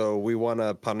sword. So we want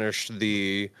to punish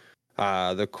the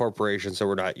corporation so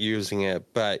we're not using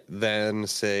it, but then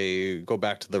go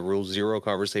back to the Rule 0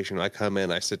 conversation. I come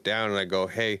in, I sit down, and I go,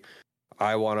 hey,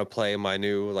 I want to play my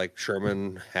new,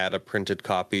 Sherman had a printed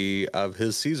copy of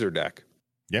his Caesar deck.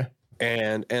 Yeah.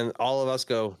 And all of us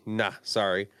go, nah,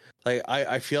 sorry.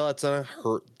 I feel that's gonna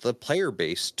hurt the player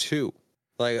base too.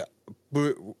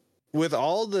 With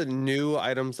all the new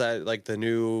items that the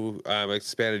new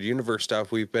expanded universe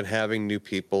stuff, we've been having new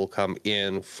people come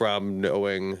in from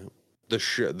knowing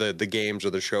the games or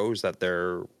the shows that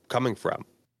they're coming from.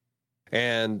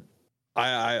 And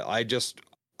I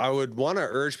would want to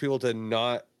urge people to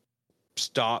not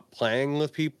stop playing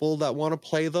with people that want to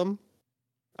play them.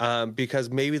 Because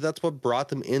maybe that's what brought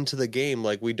them into the game.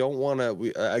 We don't want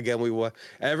to,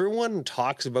 everyone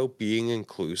talks about being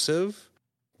inclusive,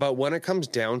 but when it comes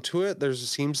down to it, there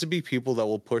seems to be people that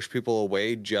will push people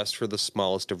away just for the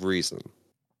smallest of reason.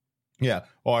 Yeah.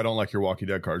 Oh, I don't like your Walking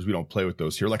Dead cards. We don't play with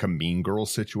those here. Like a Mean Girl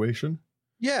situation.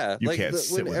 Yeah.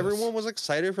 When everyone was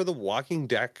excited for the Walking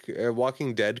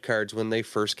Dead cards when they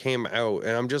first came out.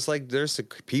 And I'm just there's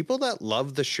people that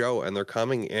love the show and they're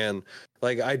coming in.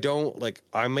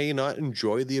 I may not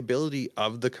enjoy the ability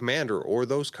of the commander or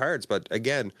those cards, but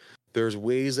again, there's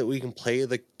ways that we can play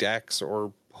the decks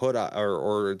or put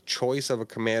or choice of a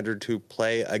commander to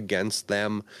play against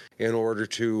them in order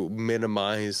to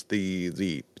minimize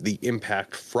the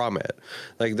impact from it.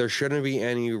 There shouldn't be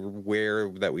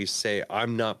anywhere that we say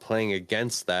I'm not playing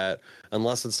against that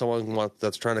unless it's someone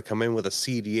that's trying to come in with a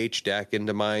CDH deck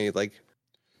into my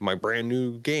my brand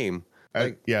new game.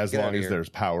 As long as there's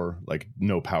power,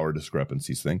 no power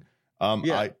discrepancies thing.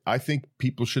 I think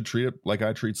people should treat it like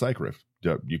I treat Cycrift.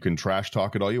 You can trash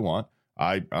talk it all you want.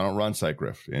 I don't run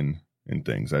Cycrift in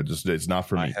things. It's not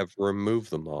for me. I have removed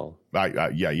them all.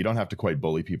 You don't have to quite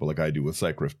bully people like I do with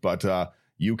Cycrift, but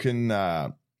you can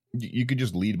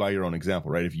just lead by your own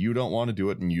example, right? If you don't want to do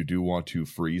it and you do want to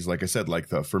freeze, like I said,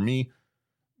 for me,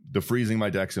 the freezing my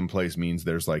decks in place means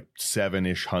there's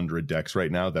 700 decks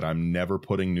right now that I'm never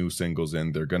putting new singles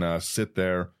in. They're gonna sit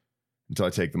there until I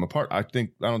take them apart. I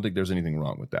don't think there's anything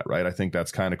wrong with that, right? I think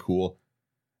that's kind of cool.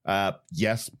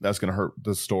 Yes, that's going to hurt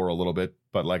the store a little bit,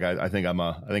 but I think I'm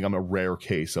a rare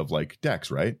case of decks,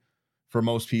 right? For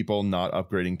most people, not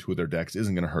upgrading two of their decks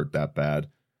isn't going to hurt that bad,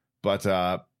 but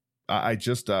I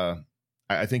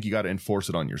think you got to enforce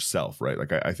it on yourself, right?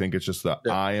 I think it's just that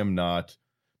I'm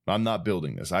not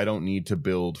building this. I don't need to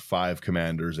build 5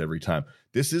 commanders every time.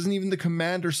 This isn't even the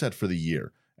commander set for the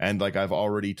year, And like I've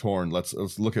already torn, let's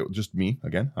look at just me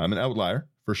again. I'm an outlier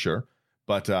for sure,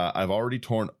 but I've already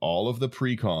torn all of the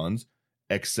precons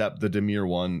except the Dimir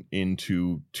one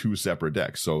into 2 separate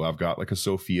decks. So I've got like a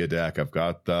Sophia deck. I've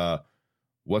got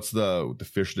what's the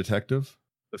Fish Detective?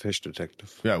 The Fish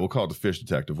Detective. Yeah, we'll call it the Fish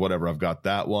Detective. Whatever. I've got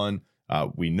that one.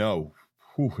 We know,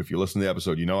 if you listen to the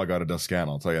episode, you know I got a Duscana.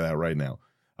 I'll tell you that right now.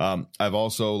 I've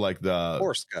also like the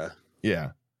Vorska.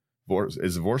 Yeah,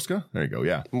 is it Vorska? There you go.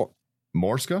 Yeah.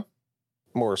 Morska?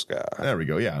 There we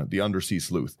go. Yeah, the Undersea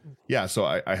Sleuth. Yeah, so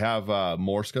I have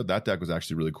Morska. That deck was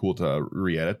actually really cool to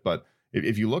re-edit. But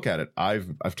if you look at it,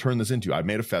 I've turned this into, I've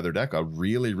made a feather deck, a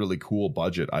really, really cool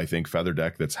budget, I think, feather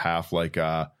deck that's half like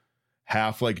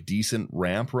decent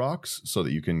ramp rocks so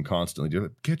that you can constantly do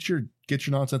it. Get your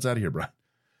nonsense out of here, Brian.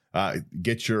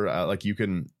 Get your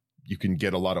you can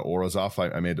get a lot of auras off.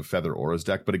 I made a feather auras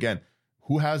deck, but again,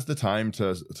 who has the time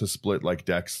to split like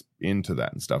decks into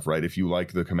that and stuff, right? If you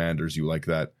like the commanders, you like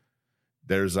that.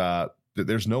 There's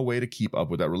no way to keep up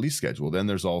with that release schedule. Then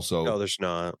there's also there's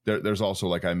not. There's also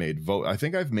like I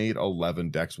think I've made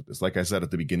 11 decks with this. Like I said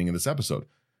at the beginning of this episode,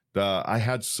 I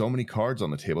had so many cards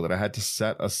on the table that I had to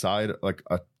set aside like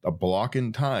a block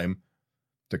in time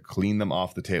to clean them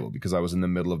off the table because I was in the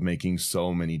middle of making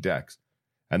so many decks,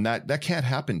 and that can't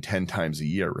happen 10 times a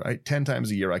year, right? 10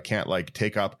 times a year, I can't like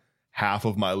take up half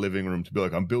of my living room to be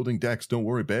like, I'm building decks. Don't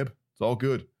worry, babe. It's all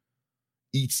good.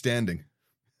 Eat standing.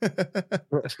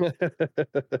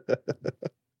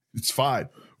 It's fine.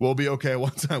 We'll be okay.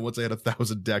 Once I hit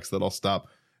 1,000 decks, then I'll stop.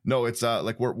 No, it's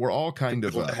like we're all kind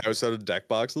of a house out of deck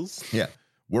boxes. Yeah,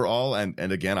 we're all and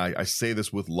again, I say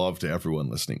this with love to everyone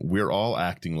listening. We're all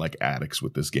acting like addicts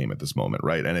with this game at this moment,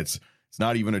 right? And it's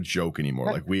not even a joke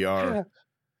anymore. Like we are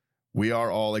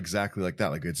all exactly like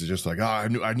that. Like it's just like, I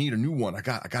need a new one. I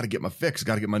got to get my fix.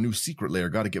 Got to get my new secret layer.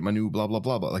 Got to get my new blah blah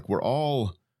blah. But like we're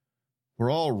all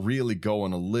really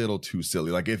going a little too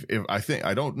silly. Like if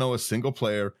I don't know a single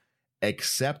player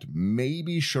except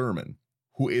maybe Sherman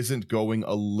who isn't going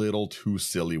a little too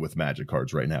silly with Magic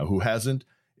cards right now. Who hasn't,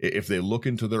 if they look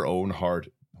into their own heart,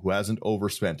 who hasn't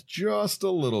overspent just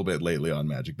a little bit lately on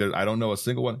Magic. I don't know a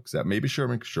single one except maybe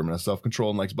Sherman. Because Sherman has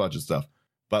self-control and likes budget stuff.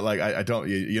 But like I don't,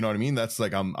 you know what I mean? That's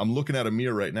like I'm looking at a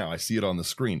mirror right now. I see it on the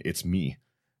screen. It's me.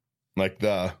 Like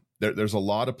there's a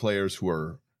lot of players who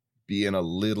are being a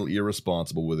little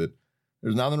irresponsible with it.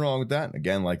 There's nothing wrong with that.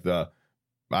 Again, like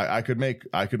I could make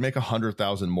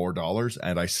 $100,000 more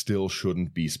and I still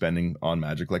shouldn't be spending on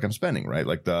Magic like I'm spending, right?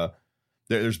 Like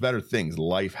there's better things.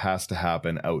 Life has to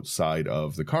happen outside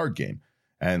of the card game,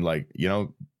 and like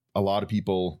a lot of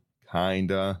people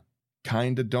kinda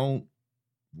don't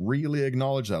really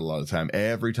acknowledge that a lot of the time.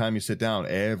 Every time you sit down,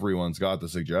 everyone's got the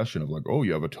suggestion of like, oh,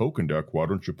 you have a token deck. Why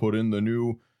don't you put in the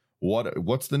new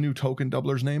what's the new token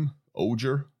doubler's name?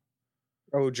 Oger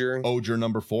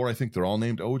number 4. I think they're all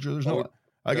named Oger. There's how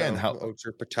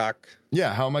Oger Patak.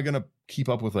 Yeah, how am I gonna keep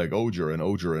up with like Oger and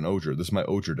Oger and Oger? This is my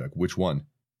Oger deck. Which one?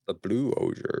 The blue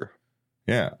Oger.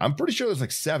 Yeah, I'm pretty sure there's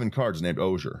like 7 cards named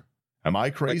Oger. Am I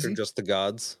crazy? Like just the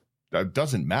gods. That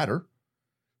doesn't matter.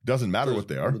 Doesn't matter what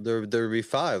they are. There would be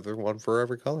 5. There's one for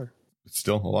every color. It's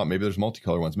still a lot. Maybe there's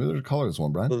multicolor ones. Maybe there's a colorless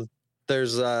one, Brian. Well,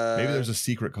 there's maybe there's a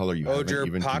secret color you haven't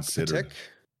even considered.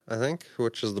 I think,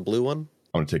 which is the blue one.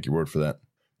 I'm gonna take your word for that.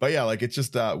 But yeah, like it's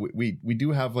just we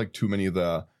do have like too many of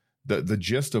the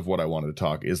gist of what I wanted to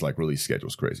talk is like release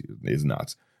schedule's crazy. It's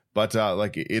nuts. But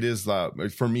like it is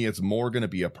for me, it's more gonna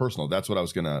be a personal. That's what I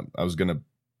was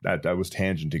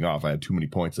tangenting off. I had too many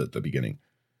points at the beginning.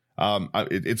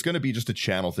 It's going to be just a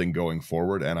channel thing going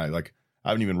forward, and I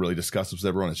haven't even really discussed this with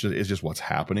everyone. It's just what's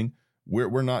happening.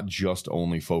 We're not just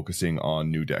only focusing on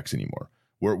new decks anymore.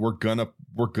 We're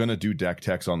gonna do deck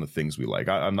techs on the things we like.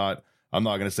 I'm not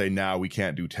gonna say now we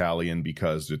can't do Talion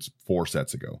because it's 4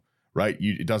 sets ago, right?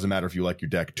 It doesn't matter if you like your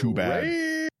deck too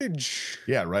bad. Rage.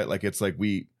 Yeah, right. Like it's like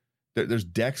there's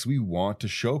decks we want to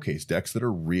showcase, decks that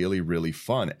are really really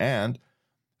fun. And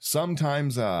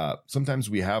sometimes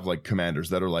we have like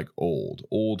commanders that are like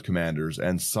old commanders,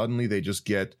 and suddenly they just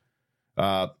get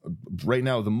right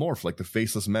now the morph, like the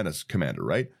Faceless Menace commander,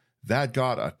 right? That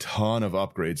got a ton of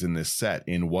upgrades in this set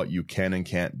in what you can and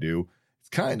can't do. It's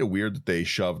kind of weird that they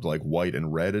shoved like white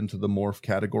and red into the morph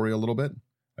category a little bit.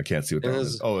 I can't see what that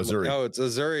is. Oh, Azuri. Oh, it's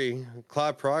Azuri.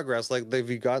 Cloud Progress. Like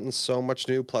they've gotten so much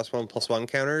new +1/+1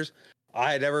 counters.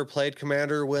 I had never played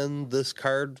Commander when this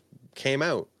card came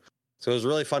out. So it was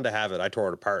really fun to have it. I tore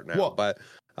it apart now, but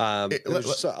it was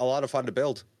just a lot of fun to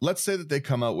build. Let's say that they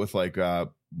come out with like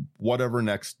whatever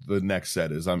the next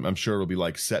set is. I'm sure it'll be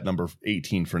like set number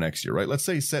 18 for next year, right? Let's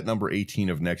say set number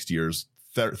 18 of next year's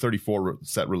 34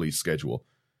 set release schedule.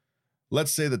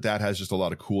 Let's say that has just a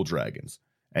lot of cool dragons.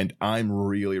 And I'm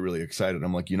really, really excited.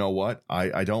 I'm like, you know what?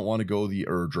 I don't want to go the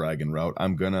Dragon route.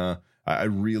 I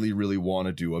really, really want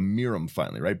to do a Miram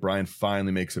finally, right? Brian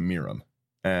finally makes a Miram.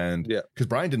 And because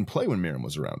Brian didn't play when Miram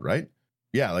was around, right?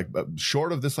 Yeah, like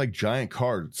short of this like giant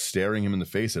card staring him in the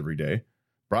face every day,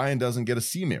 Brian doesn't get to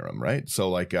see Miram, right? So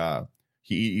like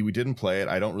we didn't play it.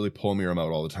 I don't really pull Miram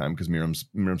out all the time because Miram's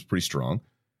pretty strong.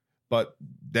 But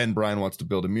then Brian wants to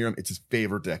build a Miram. It's his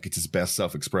favorite deck. It's his best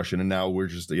self-expression. And now we're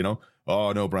just,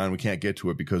 oh no, Brian, we can't get to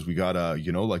it because we got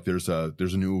like there's a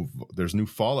new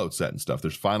Fallout set and stuff.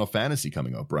 There's Final Fantasy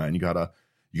coming out, Brian. You gotta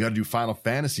do Final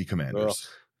Fantasy Commanders.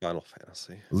 Final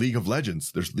Fantasy. League of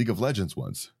Legends. There's League of Legends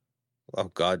ones.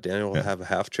 Oh God, Daniel would have a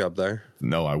half job there.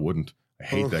 No, I wouldn't. I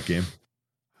hate that game.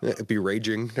 It'd be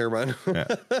raging. Never mind.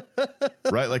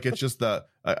 Right? Like it's just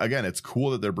again, it's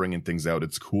cool that they're bringing things out.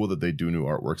 It's cool that they do new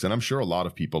artworks. And I'm sure a lot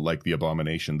of people like the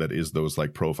Abomination that is those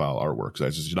like profile artworks.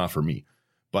 That's just not for me.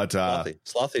 But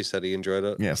Slothy said he enjoyed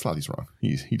it. Yeah, Slothy's wrong.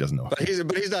 He doesn't know. But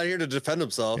he's not here to defend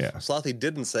himself. Yeah. Slothy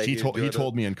didn't say he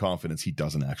told me in confidence he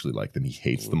doesn't actually like them. He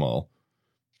hates them all.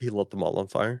 He lit them all on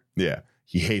fire. Yeah.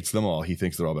 He hates them all. He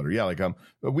thinks they're all better. Yeah, like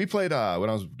we played when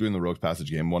I was doing the Rogue's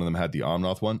Passage game, one of them had the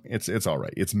Omnath one. It's all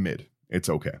right. It's mid. It's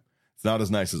okay. It's not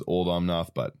as nice as old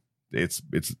Omnath, but it's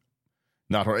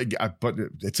not hard. But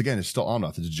it's still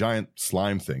Omnath. It's a giant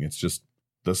slime thing. It's just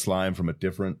the slime from a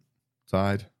different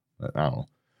side. I don't know.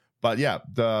 But yeah,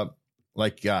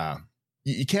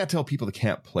 you can't tell people that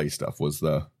can't play stuff was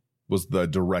the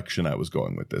direction I was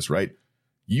going with this, right?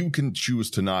 You can choose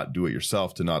to not do it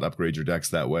yourself, to not upgrade your decks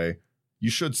that way. You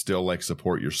should still like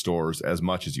support your stores as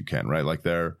much as you can, right? Like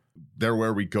they're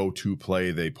where we go to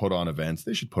play. They put on events.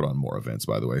 They should put on more events,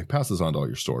 by the way. Pass this on to all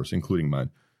your stores, including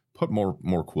mine. Put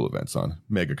more cool events on.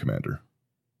 Mega Commander.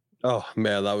 Oh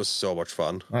man, that was so much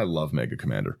fun. I love Mega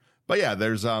Commander. But yeah,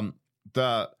 there's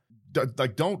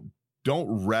don't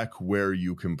wreck where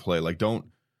you can play. Like don't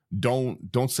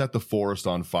set the forest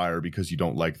on fire because you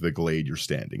don't like the glade you're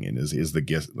standing in is the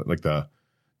guess, like the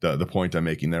point I'm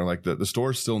making there. Like the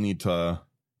stores still need to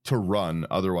run,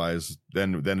 otherwise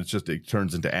then it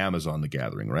turns into Amazon the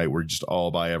Gathering, right? Where you just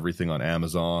all buy everything on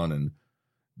Amazon and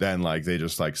then like they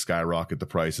just like skyrocket the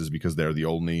prices because they're the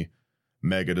only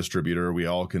mega distributor we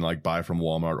all can like buy from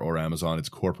Walmart or Amazon. It's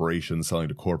corporation selling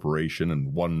to corporation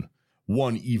and one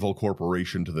evil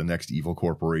corporation to the next evil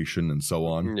corporation and so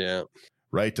on. Yeah.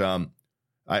 Right. I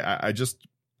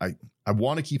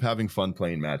want to keep having fun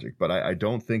playing Magic, but I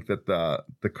don't think that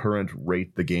the current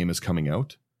rate the game is coming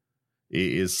out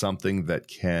is something that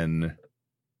can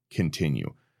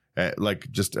continue.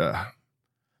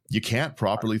 You can't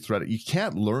properly thread it. You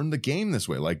can't learn the game this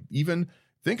way. Like even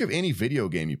think of any video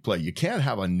game you play. You can't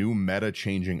have a new meta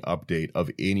changing update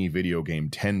of any video game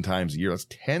 10 times a year. That's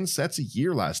 10 sets a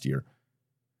year last year.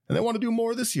 And they want to do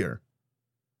more this year.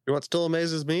 You know what still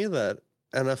amazes me? That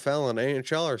NFL and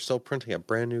NHL are still printing a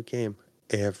brand new game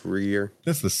every year.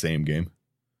 That's the same game.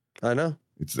 I know.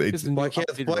 It's why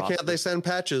can't they send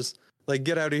patches? Like,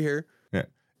 get out of here. Yeah.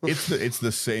 It's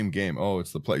the same game. Oh,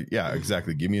 it's the play. Yeah,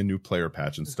 exactly. Give me a new player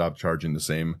patch and stop charging the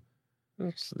same.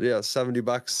 Yeah, $70,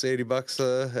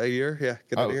 $80 a year. Yeah,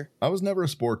 get out of here. I was never a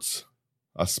sports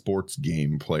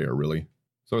game player, really.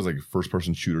 So I was like first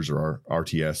person shooters or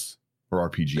RTS or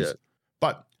RPGs. Yeah.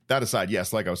 But that aside,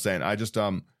 yes, like I was saying, I just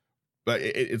but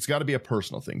it's got to be a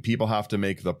personal thing. People have to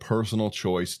make the personal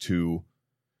choice to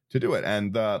do it.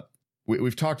 And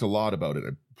we've talked a lot about it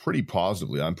pretty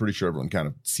positively. I'm pretty sure everyone kind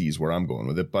of sees where I'm going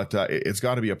with it, but it's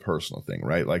got to be a personal thing,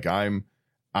 right? Like I'm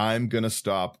going to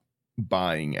stop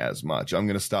buying as much. I'm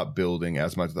going to stop building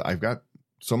as much. I've got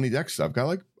so many decks. I've got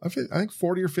like, I think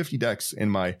 40 or 50 decks in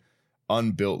my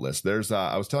unbuilt list. There's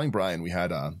I was telling Brian, we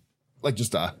had like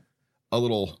just a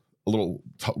little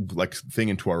like thing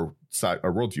into our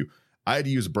worldview. I had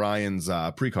to use Brian's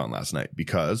precon last night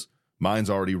because mine's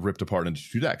already ripped apart into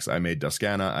 2 decks. I made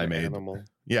Duskana. I made Animal.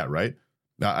 Yeah, right.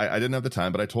 Now I didn't have the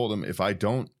time, but I told him if I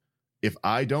don't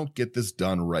get this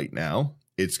done right now,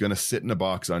 it's going to sit in a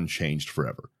box unchanged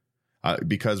forever.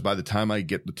 Because by the time I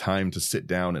get the time to sit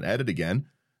down and edit again,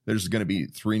 there's going to be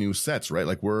 3 new sets, right?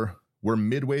 Like we're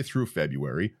midway through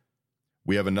February.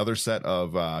 We have another set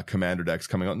of Commander decks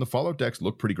coming out, and the Fallout decks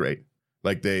look pretty great.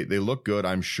 Like they look good.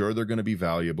 I'm sure they're going to be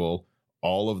valuable.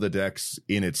 All of the decks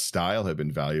in its style have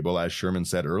been valuable. As Sherman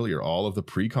said earlier, all of the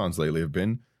precons lately have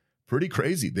been pretty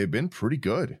crazy. They've been pretty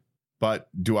good. But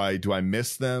do I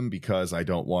miss them because I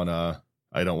don't want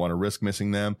to risk missing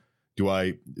them? Do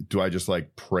I just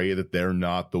like pray that they're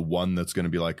not the one that's going to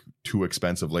be like too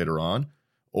expensive later on?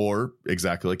 Or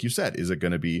exactly like you said, is it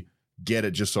going to be get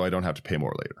it just so I don't have to pay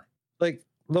more later? Like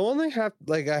the one thing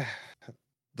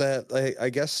that I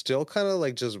guess still kind of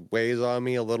like just weighs on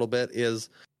me a little bit is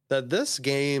that this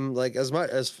game, like as much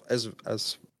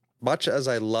as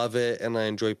I love it and I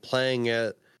enjoy playing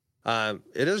it,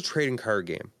 it is a trading card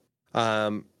game.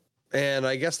 And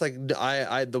I guess like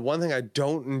I the one thing I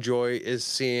don't enjoy is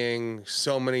seeing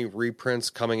so many reprints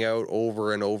coming out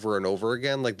over and over and over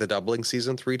again, like the doubling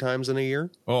season 3 times in a year.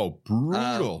 Oh,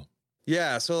 brutal.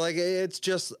 Yeah, so like it's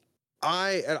just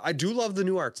I do love the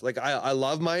new arts. Like I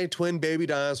love my twin baby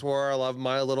dinosaur. I love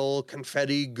my little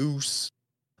confetti goose.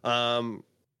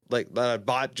 Like that I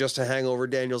bought just to hang over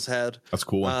Daniel's head. That's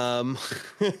cool. Like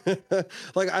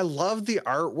I love the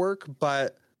artwork,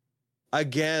 but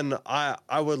again,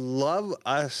 I would love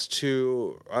us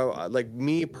to like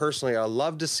me personally. I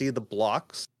love to see the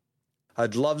blocks.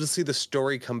 I'd love to see the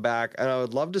story come back, and I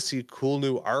would love to see cool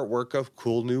new artwork of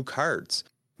cool new cards.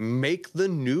 Make the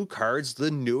new cards the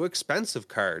new expensive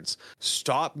cards.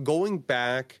 Stop going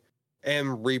back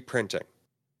and reprinting.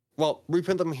 Well,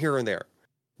 reprint them here and there.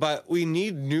 But we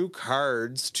need new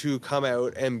cards to come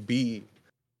out and be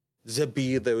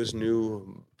those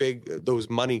new those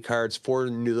money cards for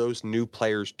those new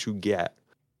players to get.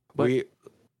 But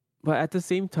at the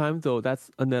same time, though, that's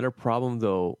another problem.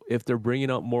 Though, if they're bringing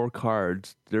out more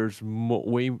cards, there's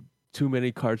way too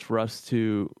many cards for us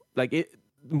to like it.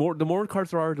 The more cards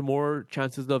there are, the more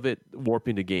chances of it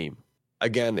warping the game.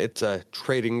 Again, it's a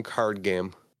trading card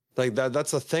game. Like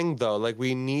that's the thing, though. Like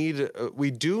we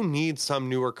do need some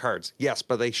newer cards, yes,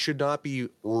 but they should not be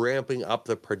ramping up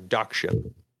the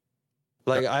production.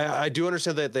 Like I do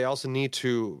understand that they also need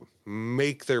to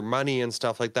make their money and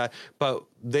stuff like that, but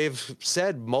they've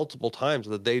said multiple times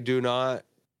that they do not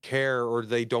care or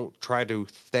they don't try to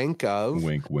think of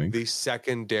wink, wink. The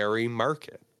secondary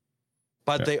market,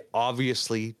 but they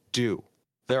obviously do.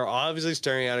 They're obviously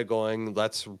staring at it going,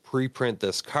 let's reprint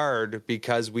this card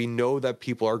because we know that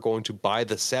people are going to buy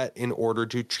the set in order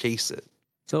to chase it.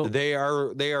 So they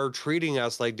are treating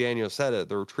us like Daniel said it.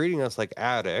 They're treating us like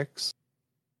addicts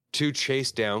to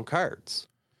chase down cards.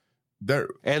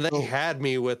 And they had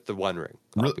me with the One Ring.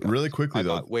 Really quickly,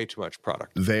 though. Way too much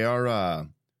product. They are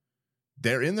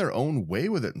they're in their own way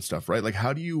with it and stuff, right? Like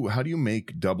how do you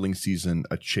make doubling season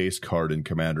a chase card in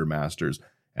Commander Masters?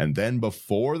 And then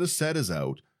before the set is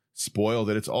out, spoil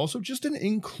that it's also just an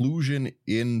inclusion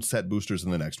in set boosters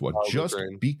in the next one, just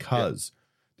because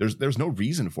there's no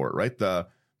reason for it, right? The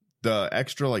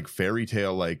extra like fairy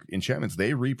tale like enchantments,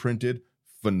 they reprinted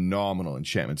phenomenal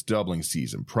enchantments, doubling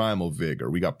season, primal vigor.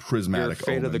 We got prismatic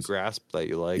Fate omens. of the Grasp that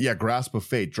you like. Yeah, Grasp of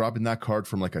Fate, dropping that card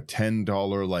from like a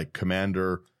 $10 like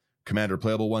commander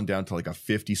playable one down to like a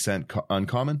 50-cent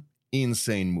uncommon.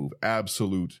 Insane move.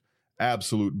 Absolute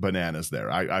bananas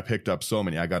there. I picked up so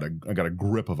many. I got a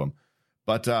grip of them.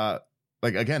 But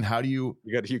like again, how do you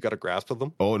got a grasp of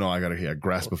them? Oh no, I got a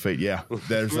grasp of fate. Yeah.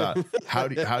 There's how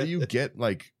do you get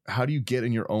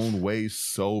in your own way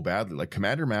so badly? Like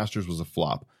Commander Masters was a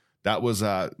flop. That was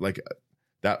that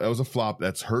was a flop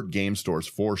that's hurt game stores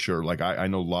for sure. Like I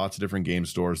know lots of different game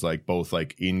stores, like both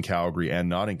like in Calgary and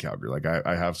not in Calgary. Like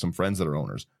I have some friends that are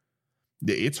owners.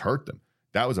 It's hurt them.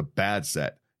 That was a bad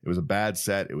set. It was a bad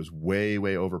set. It was way,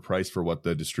 way overpriced for what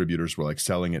the distributors were like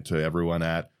selling it to everyone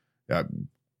at.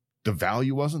 The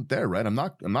value wasn't there, right? I'm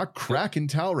not cracking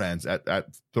Talrans at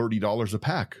 $30 a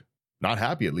pack. Not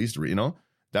happy, at least, you know?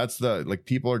 That's the, like,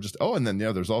 people are just, and then,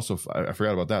 there's also, I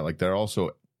forgot about that. Like, they're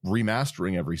also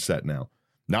remastering every set now.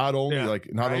 Not only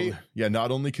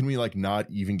can we, like,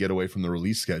 not even get away from the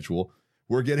release schedule,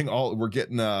 we're getting Electric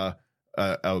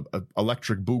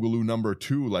Boogaloo number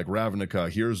 2, like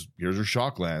Ravnica. Here's your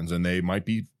Shocklands, and they might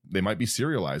be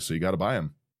serialized, so you got to buy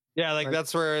them. Yeah, like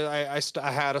that's where I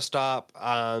had to stop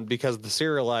because the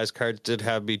serialized cards did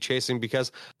have me chasing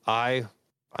because I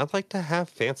like to have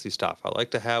fancy stuff. I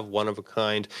like to have one of a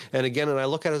kind, and again, I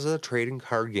look at it as a trading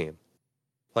card game.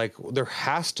 Like there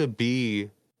has to be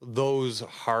those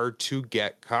hard to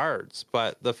get cards,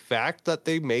 but the fact that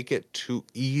they make it too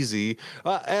easy,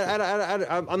 and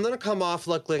I'm gonna come off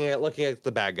looking at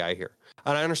the bad guy here,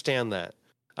 and I understand that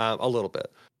a little bit,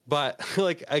 but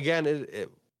like again,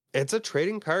 it's a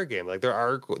trading card game. Like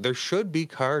there should be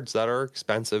cards that are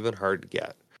expensive and hard to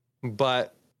get,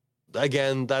 but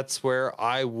again, that's where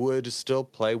I would still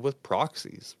play with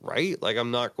proxies, right? Like I'm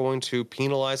not going to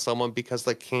penalize someone because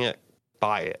they can't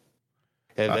buy it.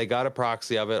 If they got a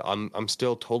proxy of it, I'm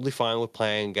still totally fine with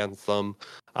playing against them.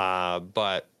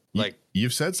 But like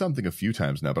you've said something a few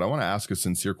times now, but I want to ask a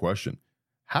sincere question.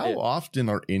 How often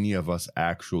are any of us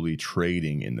actually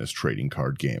trading in this trading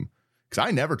card game? Because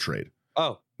I never trade.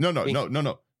 Oh. No.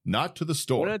 Not to the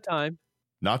store. One at a time.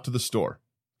 Not to the store.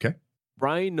 Okay.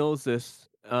 Brian knows this,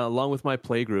 along with my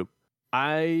play group.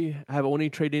 I have only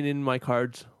traded in my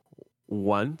cards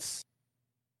once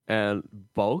and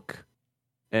bulk,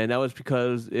 and that was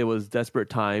because it was desperate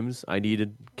times. I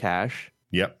needed cash.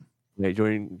 Yep.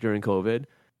 During COVID.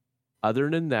 Other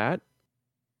than that,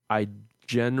 I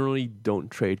generally don't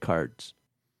trade cards.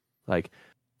 Like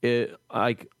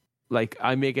I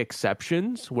make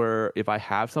exceptions where if I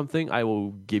have something, I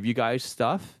will give you guys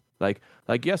stuff. Like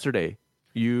yesterday,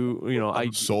 I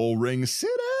Soul Ring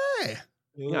City.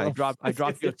 Yeah, I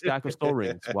dropped you a stack of Soul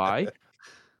Rings. Why?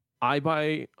 I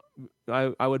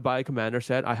would buy a Commander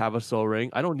set. I have a Soul Ring.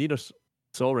 I don't need a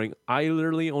Soul Ring. I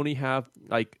literally only have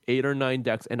like 8 or 9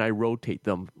 decks, and I rotate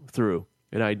them through,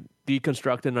 and I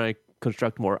deconstruct and I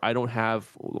construct more. I don't have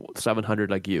 700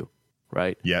 like you,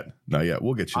 right? Not yet.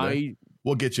 We'll get you there.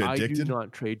 We'll get you addicted. I do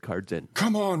not trade cards in.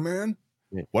 Come on, man.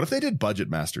 Yeah. What if they did Budget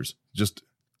Masters?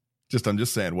 I'm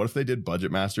just saying. What if they did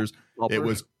Budget Masters? It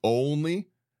was only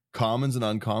commons and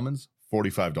uncommons,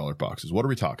 $45 boxes. What are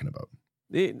we talking about?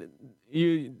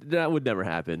 That would never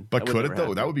happen. But could it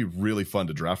though? That would be really fun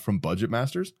to draft from Budget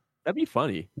Masters. That'd be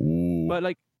funny. Ooh.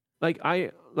 But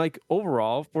I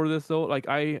overall for this though,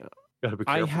 I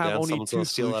have only two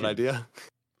steal that idea.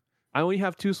 I only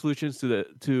have 2 solutions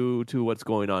to what's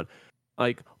going on.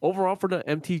 Like overall for the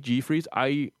MTG freeze,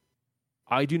 I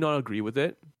do not agree with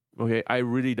it. Okay, I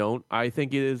really don't. I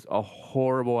think it is a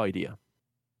horrible idea.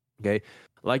 Okay,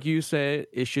 like you said,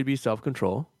 it should be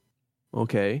self-control.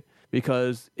 Okay,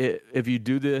 because if you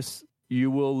do this,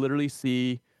 you will literally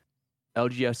see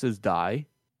LGSs die.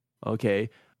 Okay,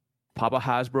 Papa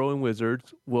Hasbro and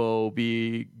Wizards will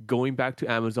be going back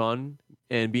to Amazon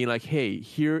and being like, "Hey,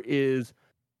 here is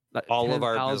all of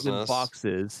our business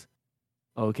boxes.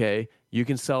 Okay, you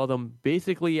can sell them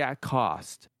basically at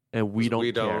cost, and we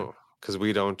don't care because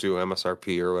we don't do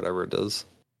MSRP or whatever it is."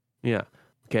 Yeah.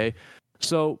 Okay.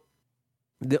 So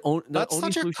the only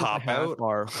solutions I have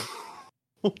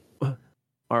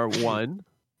are one,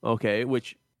 okay,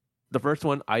 which the first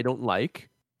one I don't like,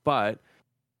 but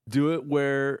do it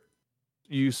where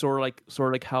you sort of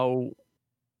like how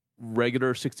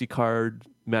regular 60 card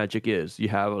Magic is. You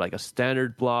have like a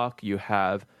standard block, you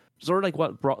have sort of like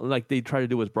what they try to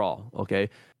do with Brawl, okay?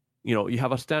 You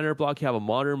have a standard block, you have a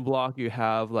modern block, you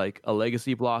have like a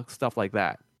legacy block, stuff like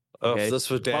that. Okay? Oh, if this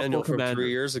was Daniel from 3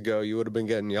 years ago, you would have been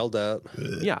getting yelled at.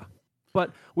 Yeah.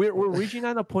 But we're reaching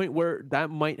at a point where that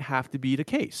might have to be the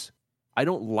case. I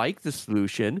don't like the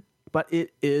solution, but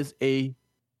it is a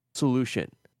solution.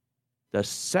 The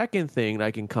second thing that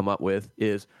I can come up with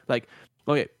is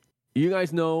okay, you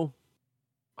guys know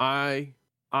I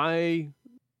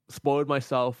spoiled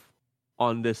myself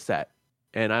on this set,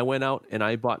 and I went out and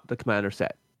I bought the Commander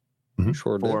set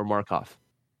for Markov.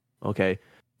 Okay,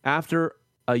 after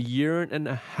a year and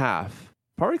a half,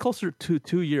 probably closer to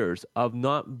 2 years of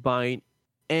not buying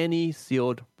any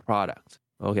sealed product.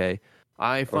 Okay,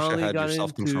 I finally got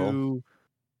into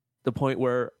the point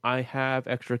where I have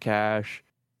extra cash.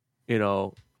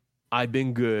 I've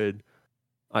been good.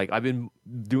 I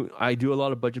do a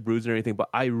lot of budget brews and everything, but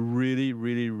I really,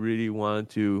 really, really wanted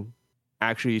to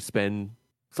actually spend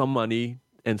some money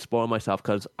and spoil myself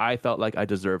because I felt like I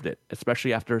deserved it,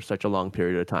 especially after such a long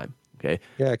period of time. Okay.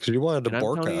 Yeah, because you wanted to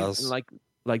bork us.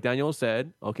 Like Daniel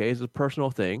said, okay, it's a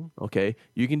personal thing. Okay,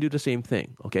 you can do the same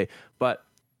thing. Okay, but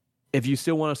if you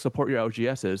still want to support your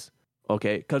LGSs,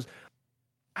 okay, because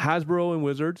Hasbro and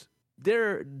Wizards,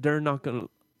 they're not gonna,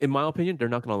 in my opinion, they're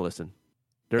not gonna listen.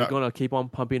 They're going to keep on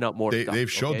pumping out more stuff. They've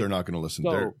showed they're not going to listen.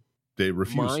 So they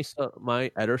refuse.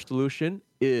 My other solution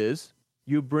is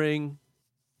you bring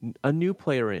a new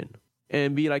player in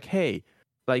and be like, hey,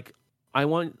 I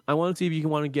want to see if you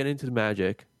want to get into the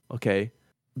Magic. Okay,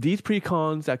 these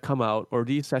pre-cons that come out or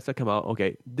these sets that come out,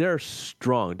 okay, they're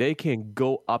strong. They can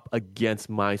go up against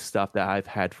my stuff that I've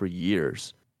had for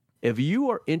years. If you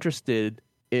are interested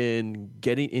in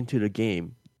getting into the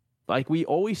game, like we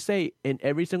always say in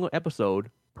every single episode,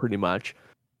 pretty much,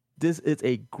 this is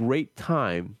a great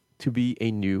time to be a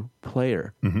new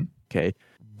player. Okay,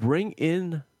 bring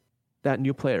in that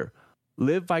new player,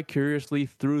 live vicariously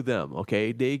through them.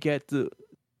 Okay, they get the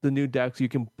new decks. You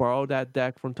can borrow that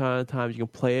deck from time to time. You can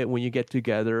play it when you get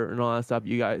together and all that stuff.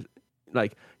 You guys,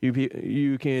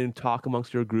 you can talk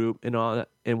amongst your group and all that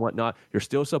and whatnot. You're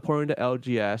still supporting the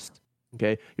LGS.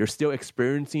 Okay, you're still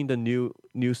experiencing the new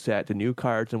set, the new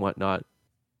cards and whatnot,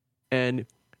 and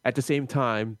at the same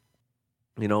time,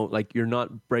 you're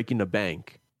not breaking the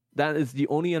bank. That is the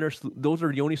only those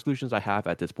are the only solutions I have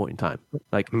at this point in time.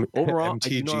 Like overall,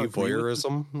 MTG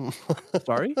voyeurism.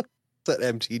 Sorry, that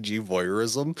MTG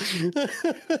voyeurism.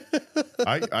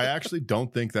 I actually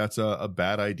don't think that's a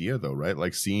bad idea though, right?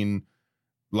 Like seeing,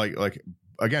 like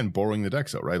again, borrowing the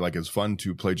decks out, right? Like it's fun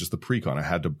to play just the precon. I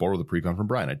had to borrow the precon from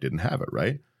Brian. I didn't have it,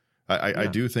 right? I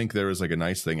do think there is like a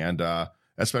nice thing. And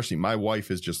especially my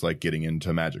wife is just like getting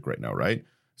into Magic right now, right?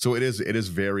 So it is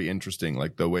very interesting.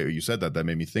 Like the way you said that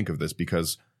made me think of this,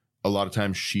 because a lot of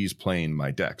times she's playing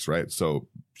my decks, right? So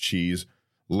she's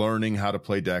learning how to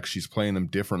play decks. She's playing them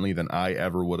differently than I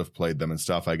ever would have played them and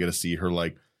stuff. I get to see her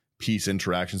like piece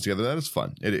interactions together. That is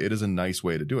fun. It is a nice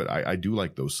way to do it. I do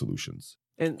like those solutions.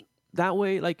 And that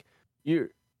way, like you're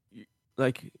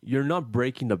not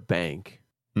breaking the bank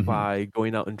by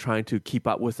going out and trying to keep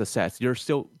up with the sets. You're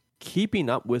still keeping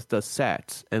up with the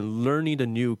sets and learning the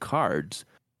new cards,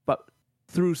 but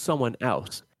through someone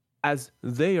else, as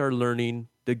they are learning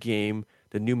the game,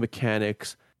 the new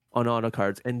mechanics on auto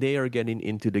cards, and they are getting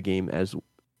into the game as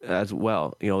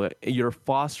well. You know, you're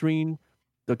fostering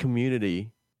the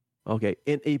community, okay,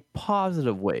 in a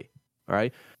positive way. All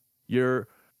right, you're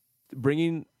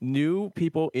bringing new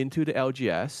people into the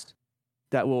LGS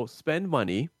that will spend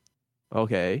money,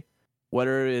 okay,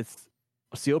 whether it's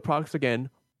sealed products again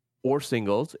or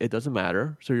singles, it doesn't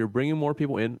matter. So you're bringing more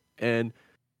people in, and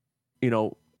you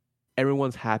know,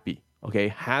 everyone's happy.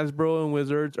 Okay, Hasbro and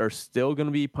Wizards are still going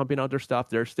to be pumping out their stuff.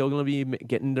 They're still going to be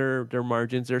getting their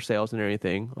margins, their sales, and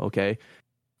everything. Okay,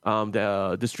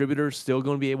 the distributors still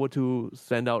going to be able to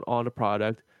send out all the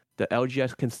product. The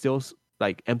LGS can still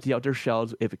like empty out their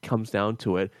shelves if it comes down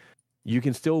to it. You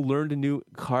can still learn the new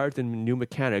cards and new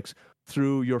mechanics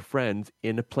through your friends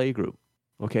in a play group.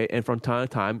 Okay, and from time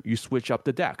to time you switch up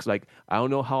the decks. Like I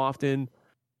don't know how often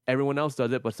everyone else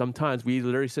does it, but sometimes we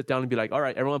literally sit down and be like, all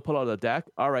right, everyone pull out a deck.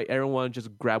 All right, everyone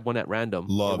just grab one at random.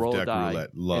 Roll deck a die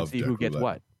roulette. And see who gets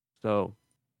what. So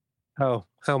how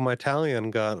my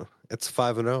Italian got, it's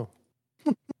 5-0.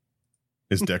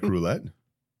 Is deck roulette?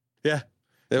 Yeah.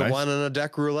 They won in a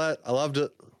deck roulette. I loved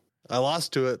it. I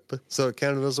lost to it, so it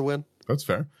counted as a win. That's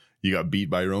fair. You got beat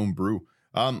by your own brew.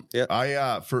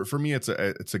 Yeah. For me, it's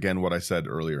again what I said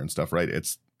earlier and stuff, right?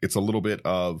 It's a little bit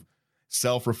of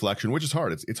self-reflection, which is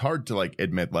hard. It's hard to like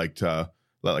admit,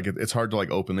 it's hard to like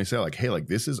openly say like, hey, like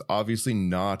this is obviously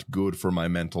not good for my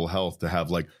mental health to have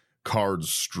like cards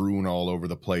strewn all over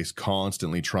the place,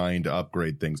 constantly trying to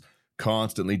upgrade things,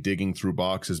 constantly digging through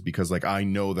boxes because like I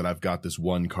know that I've got this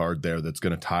one card there that's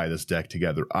going to tie this deck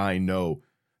together. I know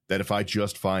that if I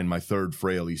just find my third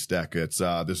Freyalise deck, it's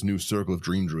this new Circle of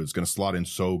Dream Druid is going to slot in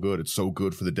so good. It's so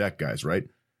good for the deck, guys, right?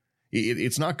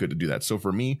 It's not good to do that. So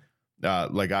for me,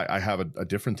 I have a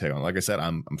different take on it. Like I said,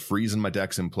 I'm freezing my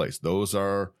decks in place. Those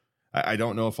are, I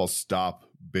don't know if I'll stop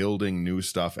building new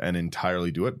stuff and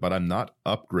entirely do it, but I'm not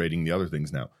upgrading the other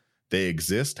things now. They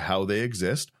exist how they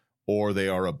exist, or they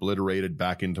are obliterated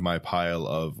back into my pile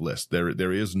of lists.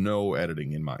 There is no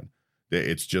editing in mine.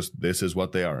 It's just, this is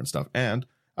what they are and stuff. And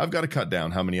I've got to cut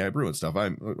down how many I brew and stuff.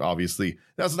 I'm obviously,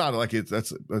 that's not like it's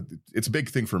a big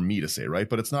thing for me to say, right?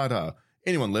 But it's not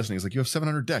anyone listening is like, you have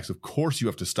 700 decks. Of course you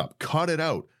have to stop. Cut it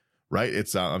out, right?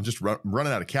 It's I'm just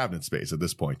running out of cabinet space at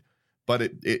this point. But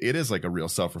it is like a real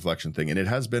self-reflection thing. And it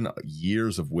has been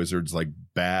years of Wizards like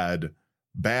bad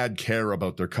care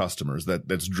about their customers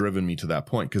that's driven me to that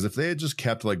point. Because if they had just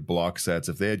kept like block sets,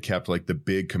 if they had kept like the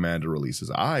big Commander releases,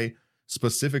 I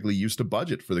specifically used to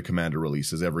budget for the Commander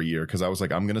releases every year because I was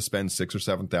like, I'm going to spend $6,000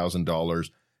 or $7,000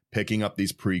 picking up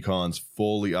these precons,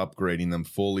 fully upgrading them,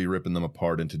 fully ripping them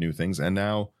apart into new things. And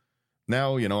now,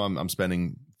 you know, I'm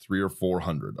spending $300 or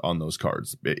 $400 on those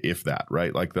cards, if that,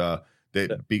 right? Like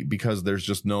because there's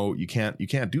just you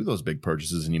can't do those big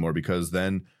purchases anymore, because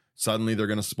then suddenly they're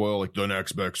going to spoil like the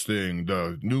next best thing,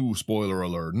 the new spoiler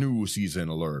alert, new season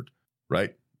alert,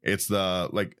 right? It's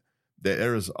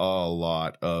there's a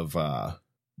lot of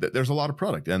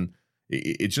product, and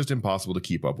it's just impossible to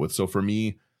keep up with. So for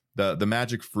me, the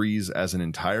Magic freeze as an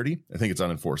entirety, I think it's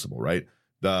unenforceable, right?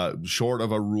 The short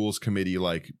of a rules committee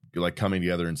like coming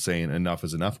together and saying enough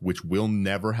is enough, which will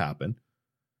never happen.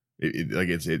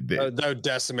 That would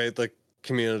decimate the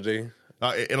community.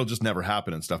 It'll just never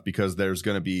happen and stuff, because there's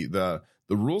going to be the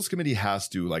rules committee has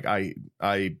to, like, I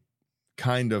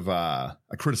kind of I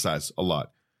criticize a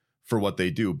lot for what they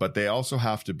do, but they also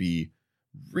have to be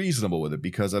reasonable with it,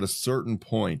 because at a certain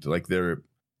point, like,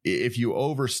 if you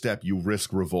overstep, you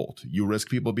risk revolt. You risk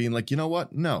people being like, you know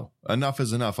what? No, enough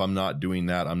is enough. I'm not doing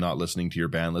that. I'm not listening to your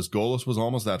ban list. Golos was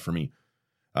almost that for me.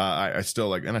 I still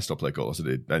play Golos.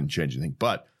 It didn't change anything,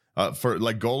 but for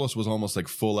like Golos was almost like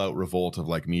full out revolt of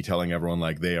like me telling everyone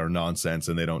like they are nonsense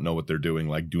and they don't know what they're doing.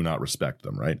 Like, do not respect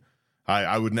them. Right.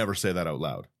 I would never say that out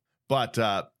loud, but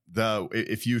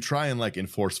if you try and like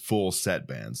enforce full set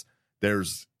bans,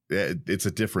 it's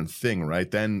a different thing,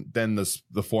 right? Then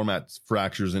the format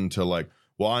fractures into like,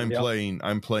 Well, I'm playing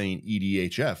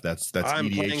EDHF. That's I'm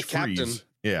EDH playing Freeze.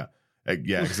 Yeah.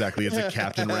 Yeah, exactly. It's a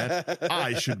captain rant.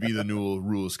 I should be the new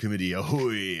rules committee.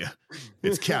 Ahoy!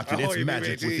 It's captain. It's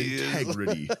Magic with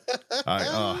integrity.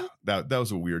 That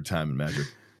was a weird time in Magic,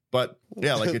 but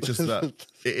yeah, like it's just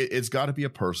it's got to be a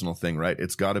personal thing, right?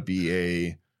 It's got to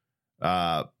be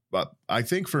but I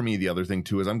think for me the other thing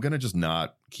too is I'm gonna just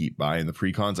not keep buying the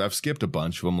precons. I've skipped a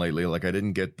bunch of them lately. Like I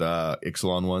didn't get the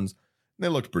Ixalan ones. They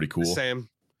looked pretty cool. Same.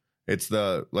 It's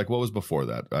what was before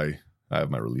that? I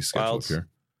have my release schedule up here.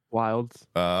 Wilds.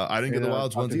 I didn't get the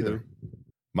Wilds ones either.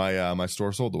 My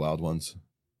store sold the Wild ones.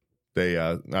 They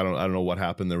I don't know what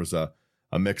happened. There was a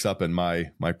mix up and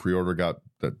my pre-order got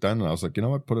done and I was like, you know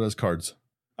what, put it as cards.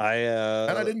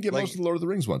 And I didn't get most of the Lord of the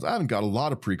Rings ones. I haven't got a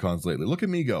lot of precons lately. Look at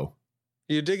me go.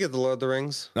 You did get the Lord of the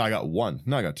Rings? No, I got one.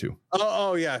 No, I got two.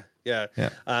 Oh yeah.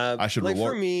 I should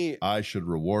reward. For me, I should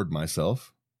reward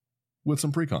myself with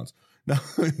some precons. No.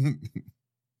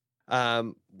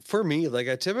 For me, like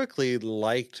I typically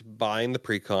liked buying the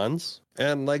precons,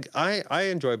 and like I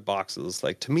enjoy boxes.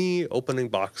 Like to me, opening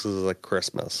boxes is like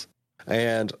Christmas,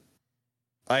 and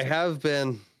I have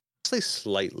been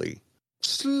slightly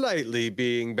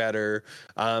being better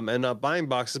and not buying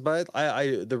boxes. But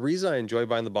I the reason I enjoy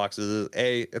buying the boxes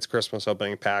is it's Christmas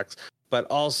opening packs, but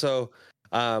also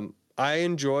I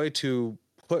enjoy to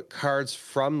put cards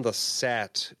from the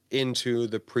set into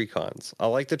the precons. I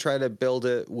like to try to build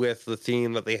it with the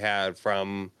theme that they had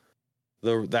from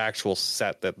the actual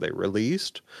set that they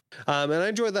released. And I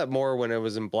enjoyed that more when it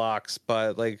was in blocks,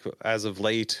 but like as of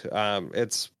late,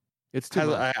 it's too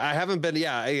much. I haven't been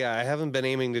I haven't been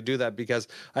aiming to do that because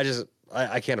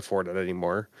I can't afford it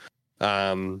anymore.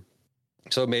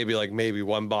 So maybe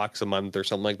one box a month or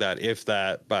something like that, if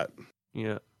that. But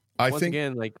yeah, Once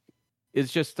again, like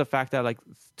it's just the fact that like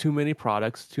too many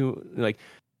products, to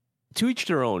each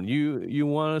their own. You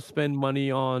want to spend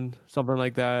money on something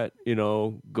like that,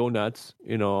 go nuts.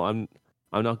 I'm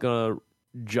not gonna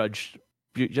judge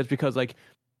just because like,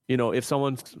 if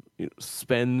someone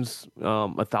spends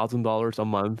 $1,000 a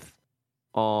month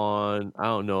on, I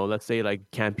don't know, let's say like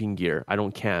camping gear. I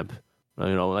don't camp.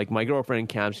 Like my girlfriend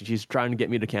camps. She's trying to get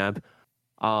me to camp.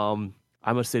 I'm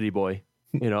a city boy.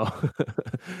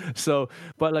 So,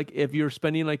 but like if you're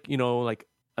spending like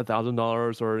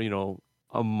 $1,000 or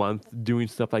a month doing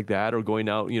stuff like that, or going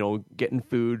out, getting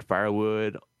food,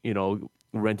 firewood,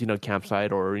 renting a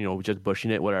campsite, or just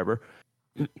bushing it, whatever,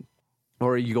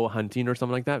 or you go hunting or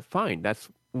something like that, fine, that's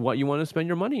what you want to spend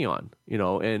your money on,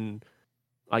 and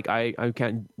like I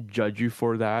can't judge you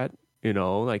for that,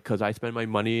 like because I spend my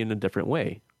money in a different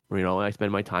way, I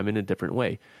spend my time in a different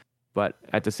way, but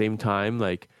at the same time,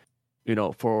 like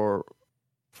for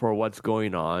what's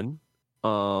going on,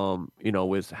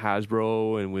 with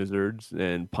Hasbro and Wizards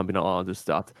and pumping out all this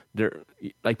stuff, they're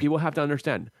like, people have to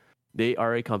understand they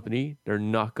are a company. They're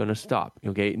not going to stop.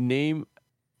 Okay. You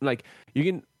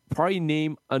can probably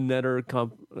name another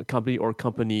company or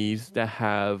companies that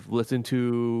have listened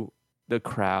to the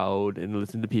crowd and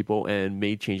listened to people and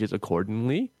made changes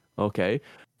accordingly. Okay.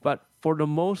 But for the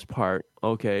most part,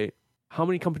 okay, how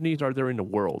many companies are there in the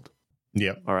world?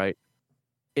 Yeah. All right.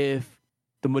 If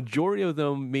the majority of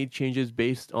them made changes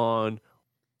based on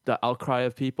the outcry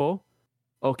of people,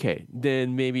 okay,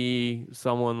 then maybe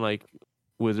someone like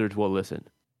Wizards will listen.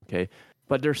 Okay.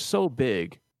 But they're so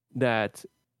big that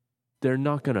they're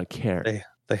not going to care.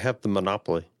 They have the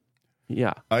monopoly.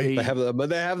 Yeah. They have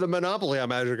the monopoly on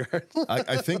Magic cards.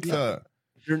 I think they're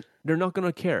not going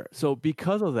to care. So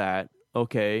because of that,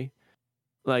 okay,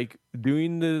 like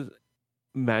doing the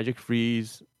Magic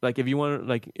freeze, like if you want,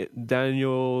 like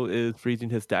Daniel is freezing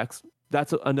his decks,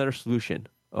 that's another solution.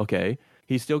 Okay,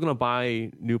 he's still gonna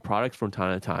buy new products from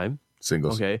time to time,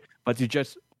 singles. Okay, but to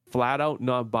just flat out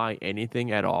not buy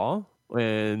anything at all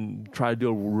and try to do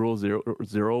a rule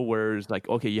zero, where it's like,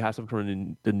 okay, you have something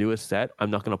from the newest set,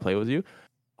 I'm not gonna play with you.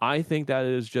 I think that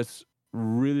is just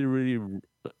really, really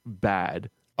bad,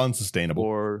 unsustainable.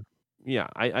 Or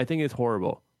I think it's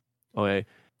horrible. Okay,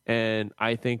 and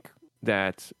I think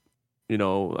that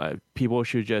people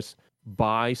should just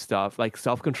buy stuff, like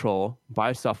self-control,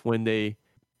 buy stuff when they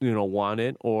want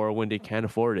it or when they can't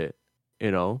afford it,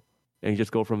 and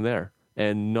just go from there,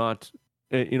 and not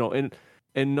and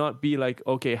not be like,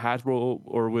 okay, Hasbro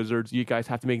or Wizards, you guys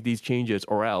have to make these changes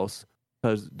or else,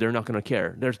 because they're not going to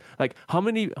care. There's like how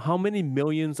many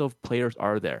millions of players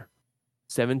are there?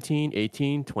 17,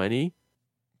 18, 20?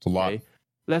 It's a lot. Okay?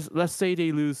 Let's say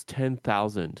they lose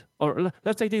 10,000, or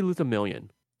let's say they lose 1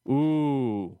 million.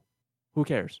 Ooh, who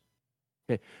cares?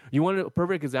 Okay, you want a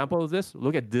perfect example of this?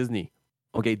 Look at Disney.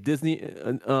 Okay, Disney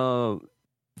for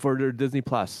their Disney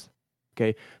Plus.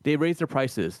 Okay, they raised their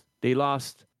prices. They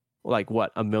lost like 1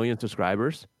 million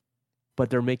subscribers, but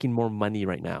they're making more money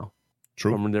right now.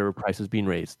 True. From their prices being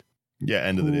raised. Yeah,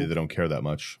 end of the day, they don't care that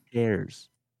much. Cares.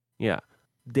 Yeah,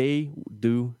 they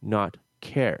do not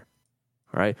care.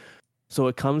 All right. So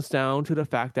it comes down to the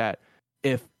fact that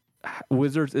if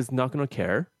Wizards is not going to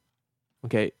care,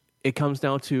 okay, it comes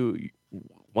down to,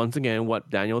 once again, what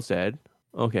Daniel said,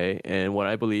 okay, and what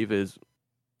I believe is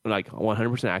like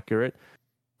 100% accurate,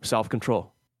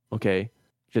 self-control, okay?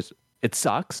 Just, it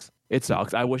sucks. It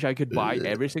sucks. I wish I could buy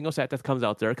every single set that comes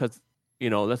out there because,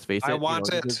 let's face it. I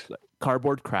want it.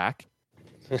 Cardboard crack.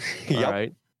 Yep. All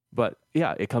right. But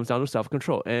yeah, it comes down to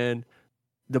self-control. And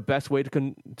the best way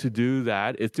to do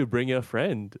that is to bring in a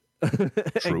friend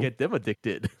and get them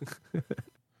addicted.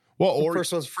 Well, or the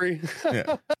first one's free.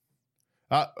 Yeah.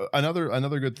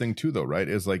 Another good thing too, though, right,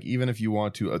 is like, even if you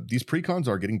want to, these precons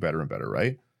are getting better and better,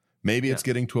 right? Maybe it's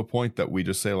getting to a point that we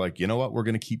just say like, you know what, we're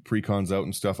going to keep precons out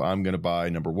and stuff. I'm going to buy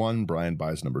number 1. Brian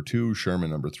buys number 2. Sherman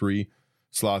number 3.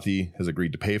 Slothy has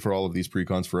agreed to pay for all of these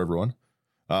precons for everyone.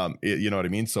 You know what I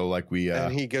mean? So like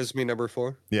and he gives me number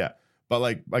 4. Yeah. But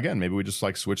like, again, maybe we just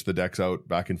like switch the decks out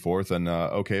back and forth and,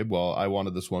 okay, well, I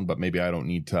wanted this one, but maybe I don't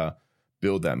need to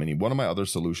build that many. One of my other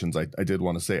solutions, I did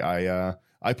want to say,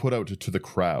 I put out to the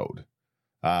crowd,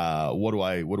 what do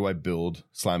I build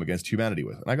Slime Against Humanity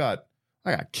with? And I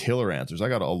got killer answers. I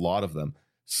got a lot of them.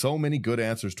 So many good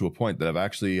answers to a point that I've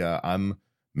actually, I'm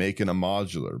making a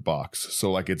modular box. So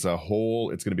like it's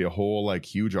going to be a whole like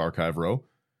huge archive row.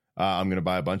 I'm going to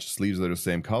buy a bunch of sleeves that are the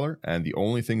same color, and the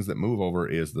only things that move over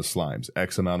is the slimes.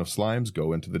 X amount of slimes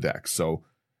go into the deck. So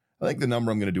I think the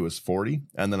number I'm going to do is 40,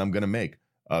 and then I'm going to make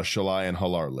a Shalai and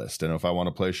Halar list. And if I want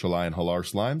to play Shalai and Halar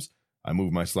slimes, I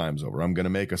move my slimes over. I'm going to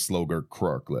make a Slogger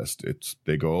Krark list.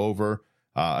 They go over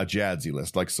a Jadzi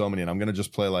list, like so many. And I'm going to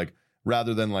just play like,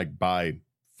 rather than like buy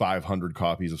 500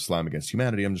 copies of Slime Against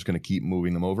Humanity, I'm just going to keep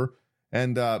moving them over.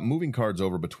 And moving cards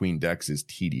over between decks is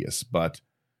tedious, but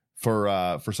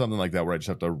for something like that, where I just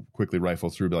have to quickly rifle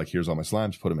through, be like, here's all my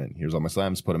slimes, put them in. Here's all my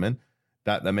slimes, put them in.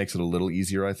 That makes it a little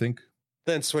easier, I think.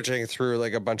 Then switching through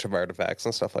like a bunch of artifacts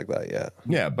and stuff like that, yeah.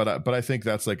 Yeah, but I think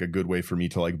that's like a good way for me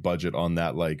to like budget on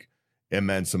that like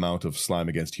immense amount of Slime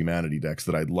Against Humanity decks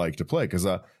that I'd like to play, because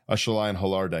a Shalai and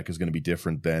Halar deck is going to be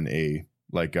different than a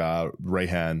like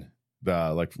Rayhan,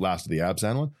 the like Last of the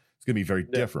Abzan one. It's going to be very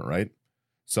different, right?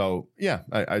 So yeah,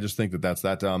 I just think that's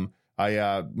that.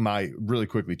 My really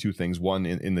quickly, 2 things. One,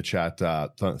 in the chat,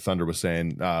 Thunder was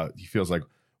saying he feels like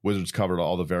Wizards covered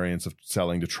all the variants of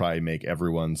selling to try and make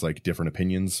everyone's like different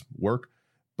opinions work,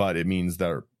 but it means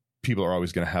that people are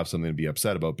always going to have something to be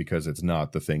upset about because it's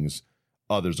not the things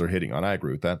others are hitting on. I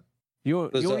agree with that.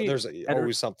 There's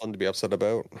always something to be upset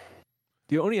about.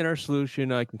 The only other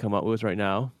solution I can come up with right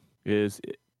now is,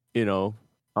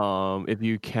 if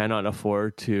you cannot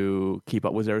afford to keep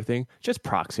up with everything, just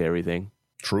proxy everything.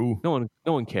 True. No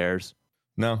one cares.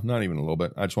 No, not even a little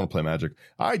bit. I just want to play Magic.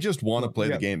 I just want to play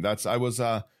the game. I was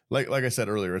like I said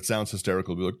earlier, it sounds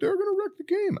hysterical to be like, they're going to wreck the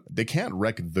game. They can't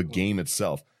wreck the game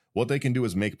itself. What they can do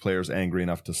is make players angry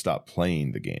enough to stop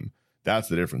playing the game. That's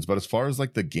the difference. But as far as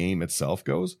like the game itself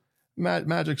goes,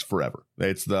 Magic's forever.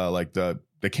 It's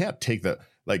they can't take the,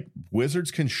 like,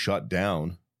 Wizards can shut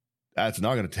down. That's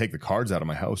not going to take the cards out of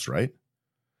my house, right?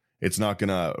 It's not going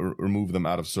to remove them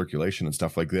out of circulation and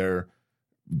stuff. Like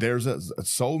there's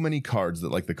so many cards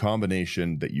that like the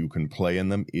combination that you can play in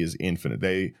them is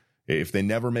infinite. If they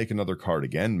never make another card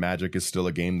again, Magic is still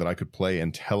a game that I could play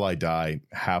until I die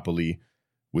happily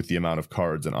with the amount of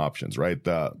cards and options, right?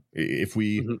 If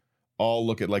we all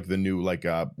look at like the new, like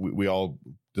we all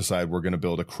decide we're going to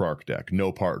build a Krark deck,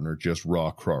 no partner, just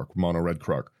raw Krark, mono red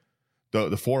Krark.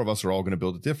 The 4 of us are all going to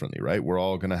build it differently, right? We're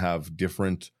all going to have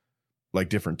different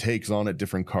takes on it,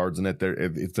 different cards in it.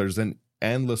 There's an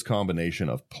endless combination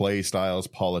of play styles,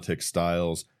 politics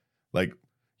styles, like,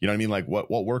 you know what I mean? Like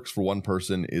what works for one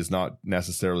person is not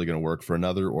necessarily going to work for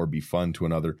another or be fun to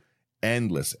another.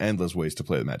 Endless ways to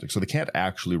play the Magic. So they can't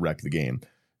actually wreck the game.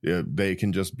 They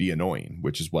can just be annoying,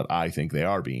 which is what I think they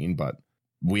are being. But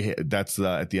that's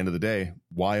at the end of the day,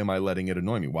 why am I letting it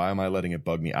annoy me? Why am I letting it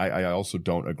bug me? I also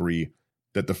don't agree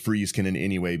that the freeze can in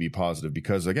any way be positive,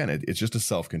 because again, it's just a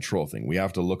self-control thing. We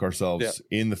have to look ourselves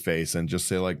in the face and just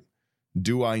say, like,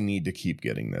 do I need to keep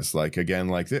getting this? Like, again,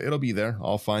 like, it'll be there.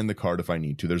 I'll find the card if I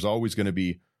need to. There's always going to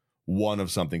be one of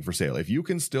something for sale. If you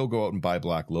can still go out and buy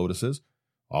Black Lotuses,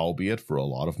 albeit for a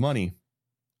lot of money,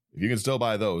 if you can still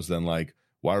buy those, then like,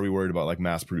 why are we worried about like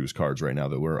mass-produced cards right now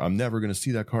that I'm never going to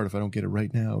see that card if I don't get it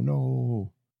right now?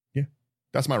 No. Yeah.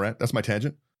 That's my rant. That's my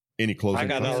tangent. Any closing? I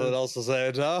got nothing else to say.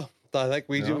 I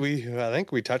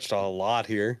think we touched on a lot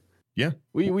here. Yeah,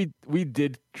 we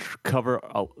did cover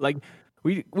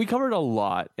we covered a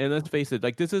lot, and let's face it,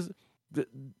 like this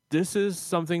is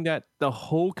something that the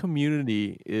whole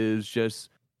community is just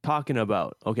talking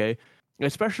about. Okay,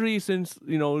 especially since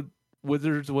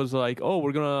Wizards was like, oh,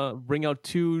 we're gonna bring out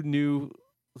 2 new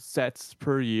sets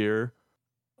per year,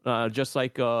 just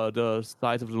like the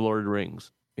size of the Lord of the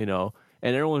Rings, and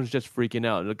everyone's just freaking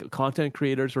out. The content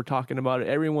creators were talking about it.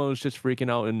 Everyone was just freaking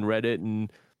out in Reddit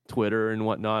and Twitter and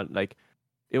whatnot. Like,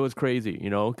 it was crazy,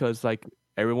 because like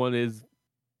everyone is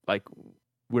like,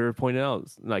 we're pointing out,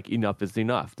 like, enough is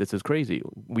enough. This is crazy.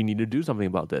 We need to do something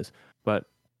about this. But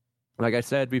like I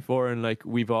said before, and like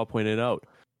we've all pointed out,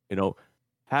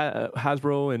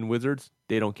 Hasbro and Wizards,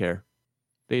 they don't care.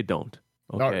 They don't.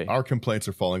 Okay. Our complaints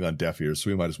are falling on deaf ears, so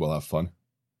we might as well have fun.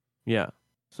 Yeah.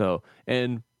 So,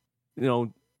 and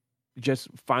just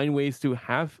find ways to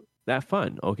have that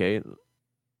fun. Okay.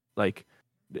 Like,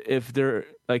 if they're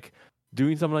like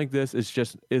doing something like this,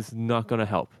 is not going to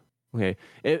help. Okay.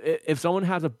 If someone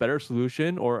has a better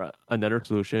solution or another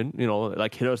solution,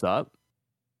 like, hit us up,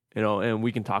 and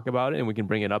we can talk about it, and we can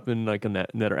bring it up in like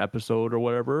another episode or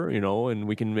whatever, and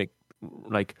we can make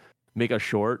a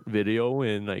short video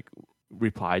and like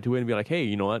reply to it and be like, hey,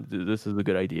 you know what, this is a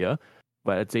good idea.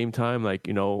 But at the same time, like,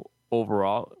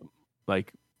 overall,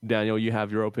 like, Daniel, you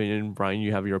have your opinion, Brian,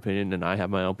 you have your opinion, and I have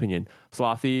my own opinion.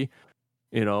 Slothy,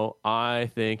 I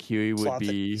think he would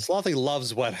be... Slothy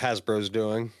loves what Hasbro's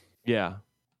doing. Yeah.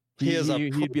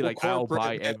 He'd be like, I'll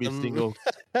buy every single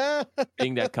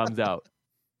thing that comes out.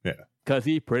 Yeah. Because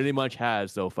he pretty much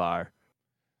has so far.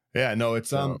 Yeah, no,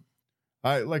 it's...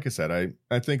 like I said,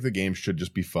 I think the game should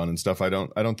just be fun and stuff. I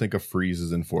don't think a freeze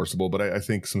is enforceable, but I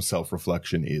think some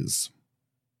self-reflection is.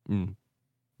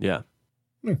 Yeah.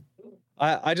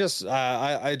 I just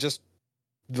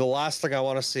the last thing I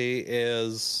want to see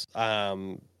is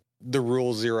the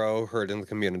Rule 0 hurt in the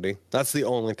community. That's the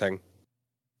only thing.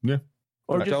 Yeah.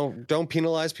 Or don't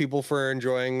penalize people for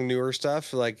enjoying newer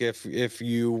stuff. Like, if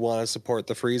you want to support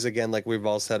the freeze, again, like we've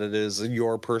all said, it is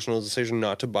your personal decision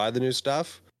not to buy the new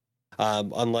stuff.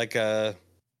 Unlike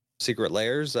Secret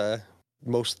Layers,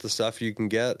 most of the stuff you can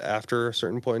get after a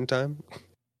certain point in time.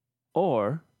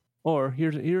 Or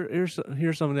here's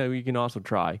something that we can also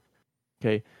try.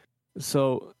 Okay,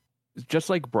 so just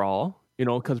like Brawl,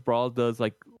 because Brawl does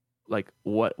like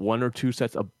what 1 or 2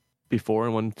 sets before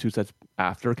and 1 or 2 sets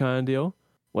after kind of deal.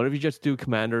 What if you just do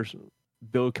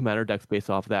build commander decks based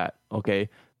off that? Okay,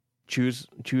 choose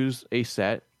a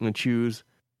set and choose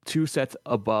 2 sets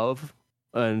above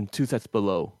and 2 sets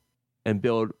below, and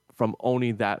build from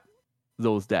only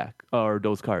those deck or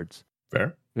those cards.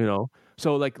 Fair.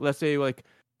 So like, let's say like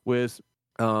with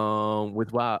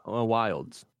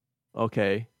Wilds,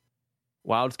 okay,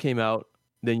 Wilds came out,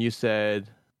 then you said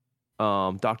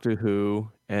Doctor Who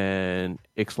and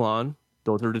Ixalan,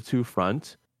 those are the 2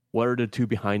 front. What are the 2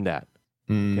 behind that?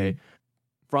 Okay,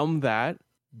 from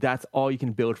that's all you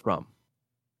can build from.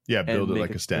 Yeah, build it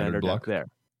like a standard block there.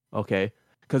 Okay.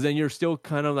 Because then you're still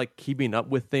kind of like keeping up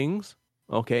with things,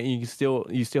 okay? And you still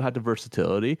have the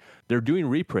versatility. They're doing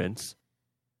reprints,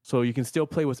 so you can still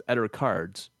play with other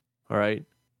cards, all right?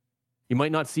 You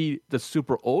might not see the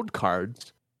super old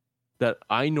cards that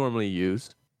I normally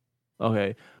use,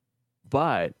 okay?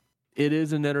 But it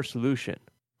is another solution,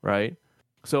 right?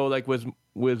 So like with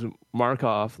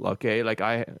Markov, okay, like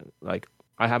I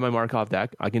have my Markov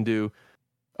deck. I can do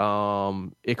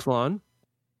Ixalan,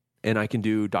 and I can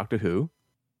do Doctor Who.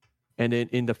 And then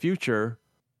in the future,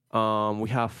 we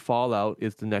have Fallout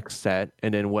is the next set,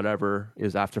 and then whatever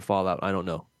is after Fallout, I don't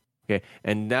know. Okay,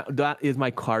 and that is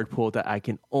my card pool that I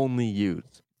can only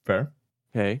use. Fair.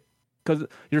 Okay, because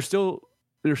you're still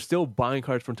buying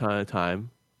cards from time to time.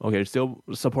 Okay, you're still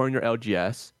supporting your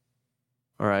LGS.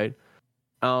 All right.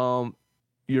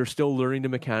 You're still learning the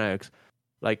mechanics,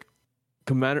 like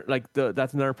Commander. Like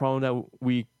that's another problem that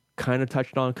we kind of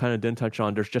touched on, kind of didn't touch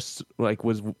on. There's just like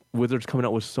with Wizards coming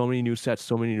out with so many new sets,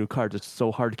 so many new cards, it's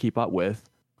so hard to keep up with.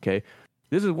 Okay,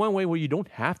 this is one way where you don't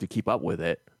have to keep up with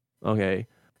it. Okay,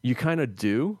 you kind of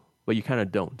do, but you kind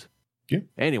of don't. Yeah.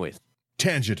 Anyways,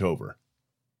 tangent over.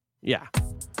 Yeah.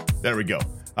 There we go.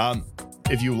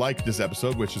 If you like this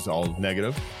episode, which is all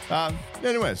negative,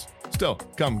 anyways, still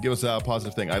come give us a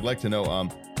positive thing. I'd like to know.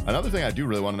 Another thing I do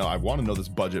really want to know, I want to know this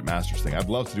Budget Masters thing. I'd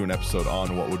love to do an episode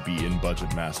on what would be in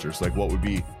Budget Masters. Like, what would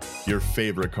be your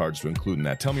favorite cards to include in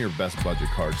that? Tell me your best budget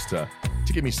cards to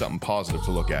give me something positive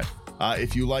to look at.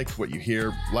 If you like what you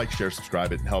hear, like, share,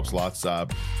 subscribe. It helps lots.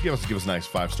 Give us a nice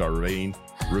 5-star rating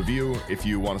review. If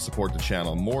you want to support the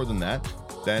channel more than that,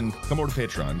 then come over to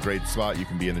Patreon. Great spot. You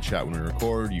can be in the chat when we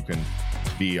record. You can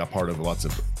be a part of lots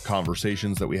of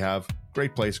conversations that we have.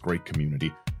 great place, great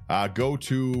community. Go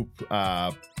to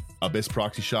Abyss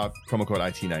Proxy Shop, promo code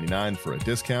IT99 for a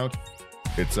discount.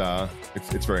 It's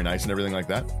very nice and everything like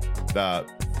that.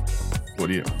 What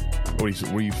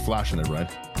are you flashing there, Brian?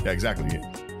 Yeah, exactly.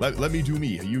 Let me do me.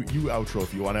 You outro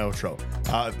if you want to outro.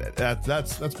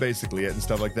 That's basically it and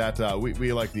stuff like that.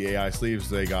 We like the AI sleeves.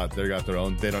 They got their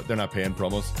own. They're not paying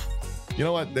promos. You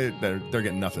know what? They're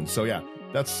getting nothing. So yeah,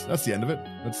 that's the end of it.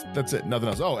 That's it. Nothing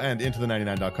else. Oh, and into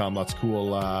the99.com.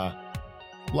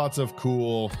 Lots of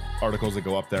cool articles that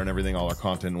go up there and everything. All our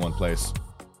content in one place.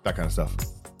 That kind of stuff.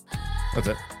 That's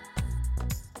it.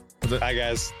 Bye,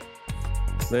 guys.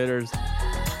 Laters.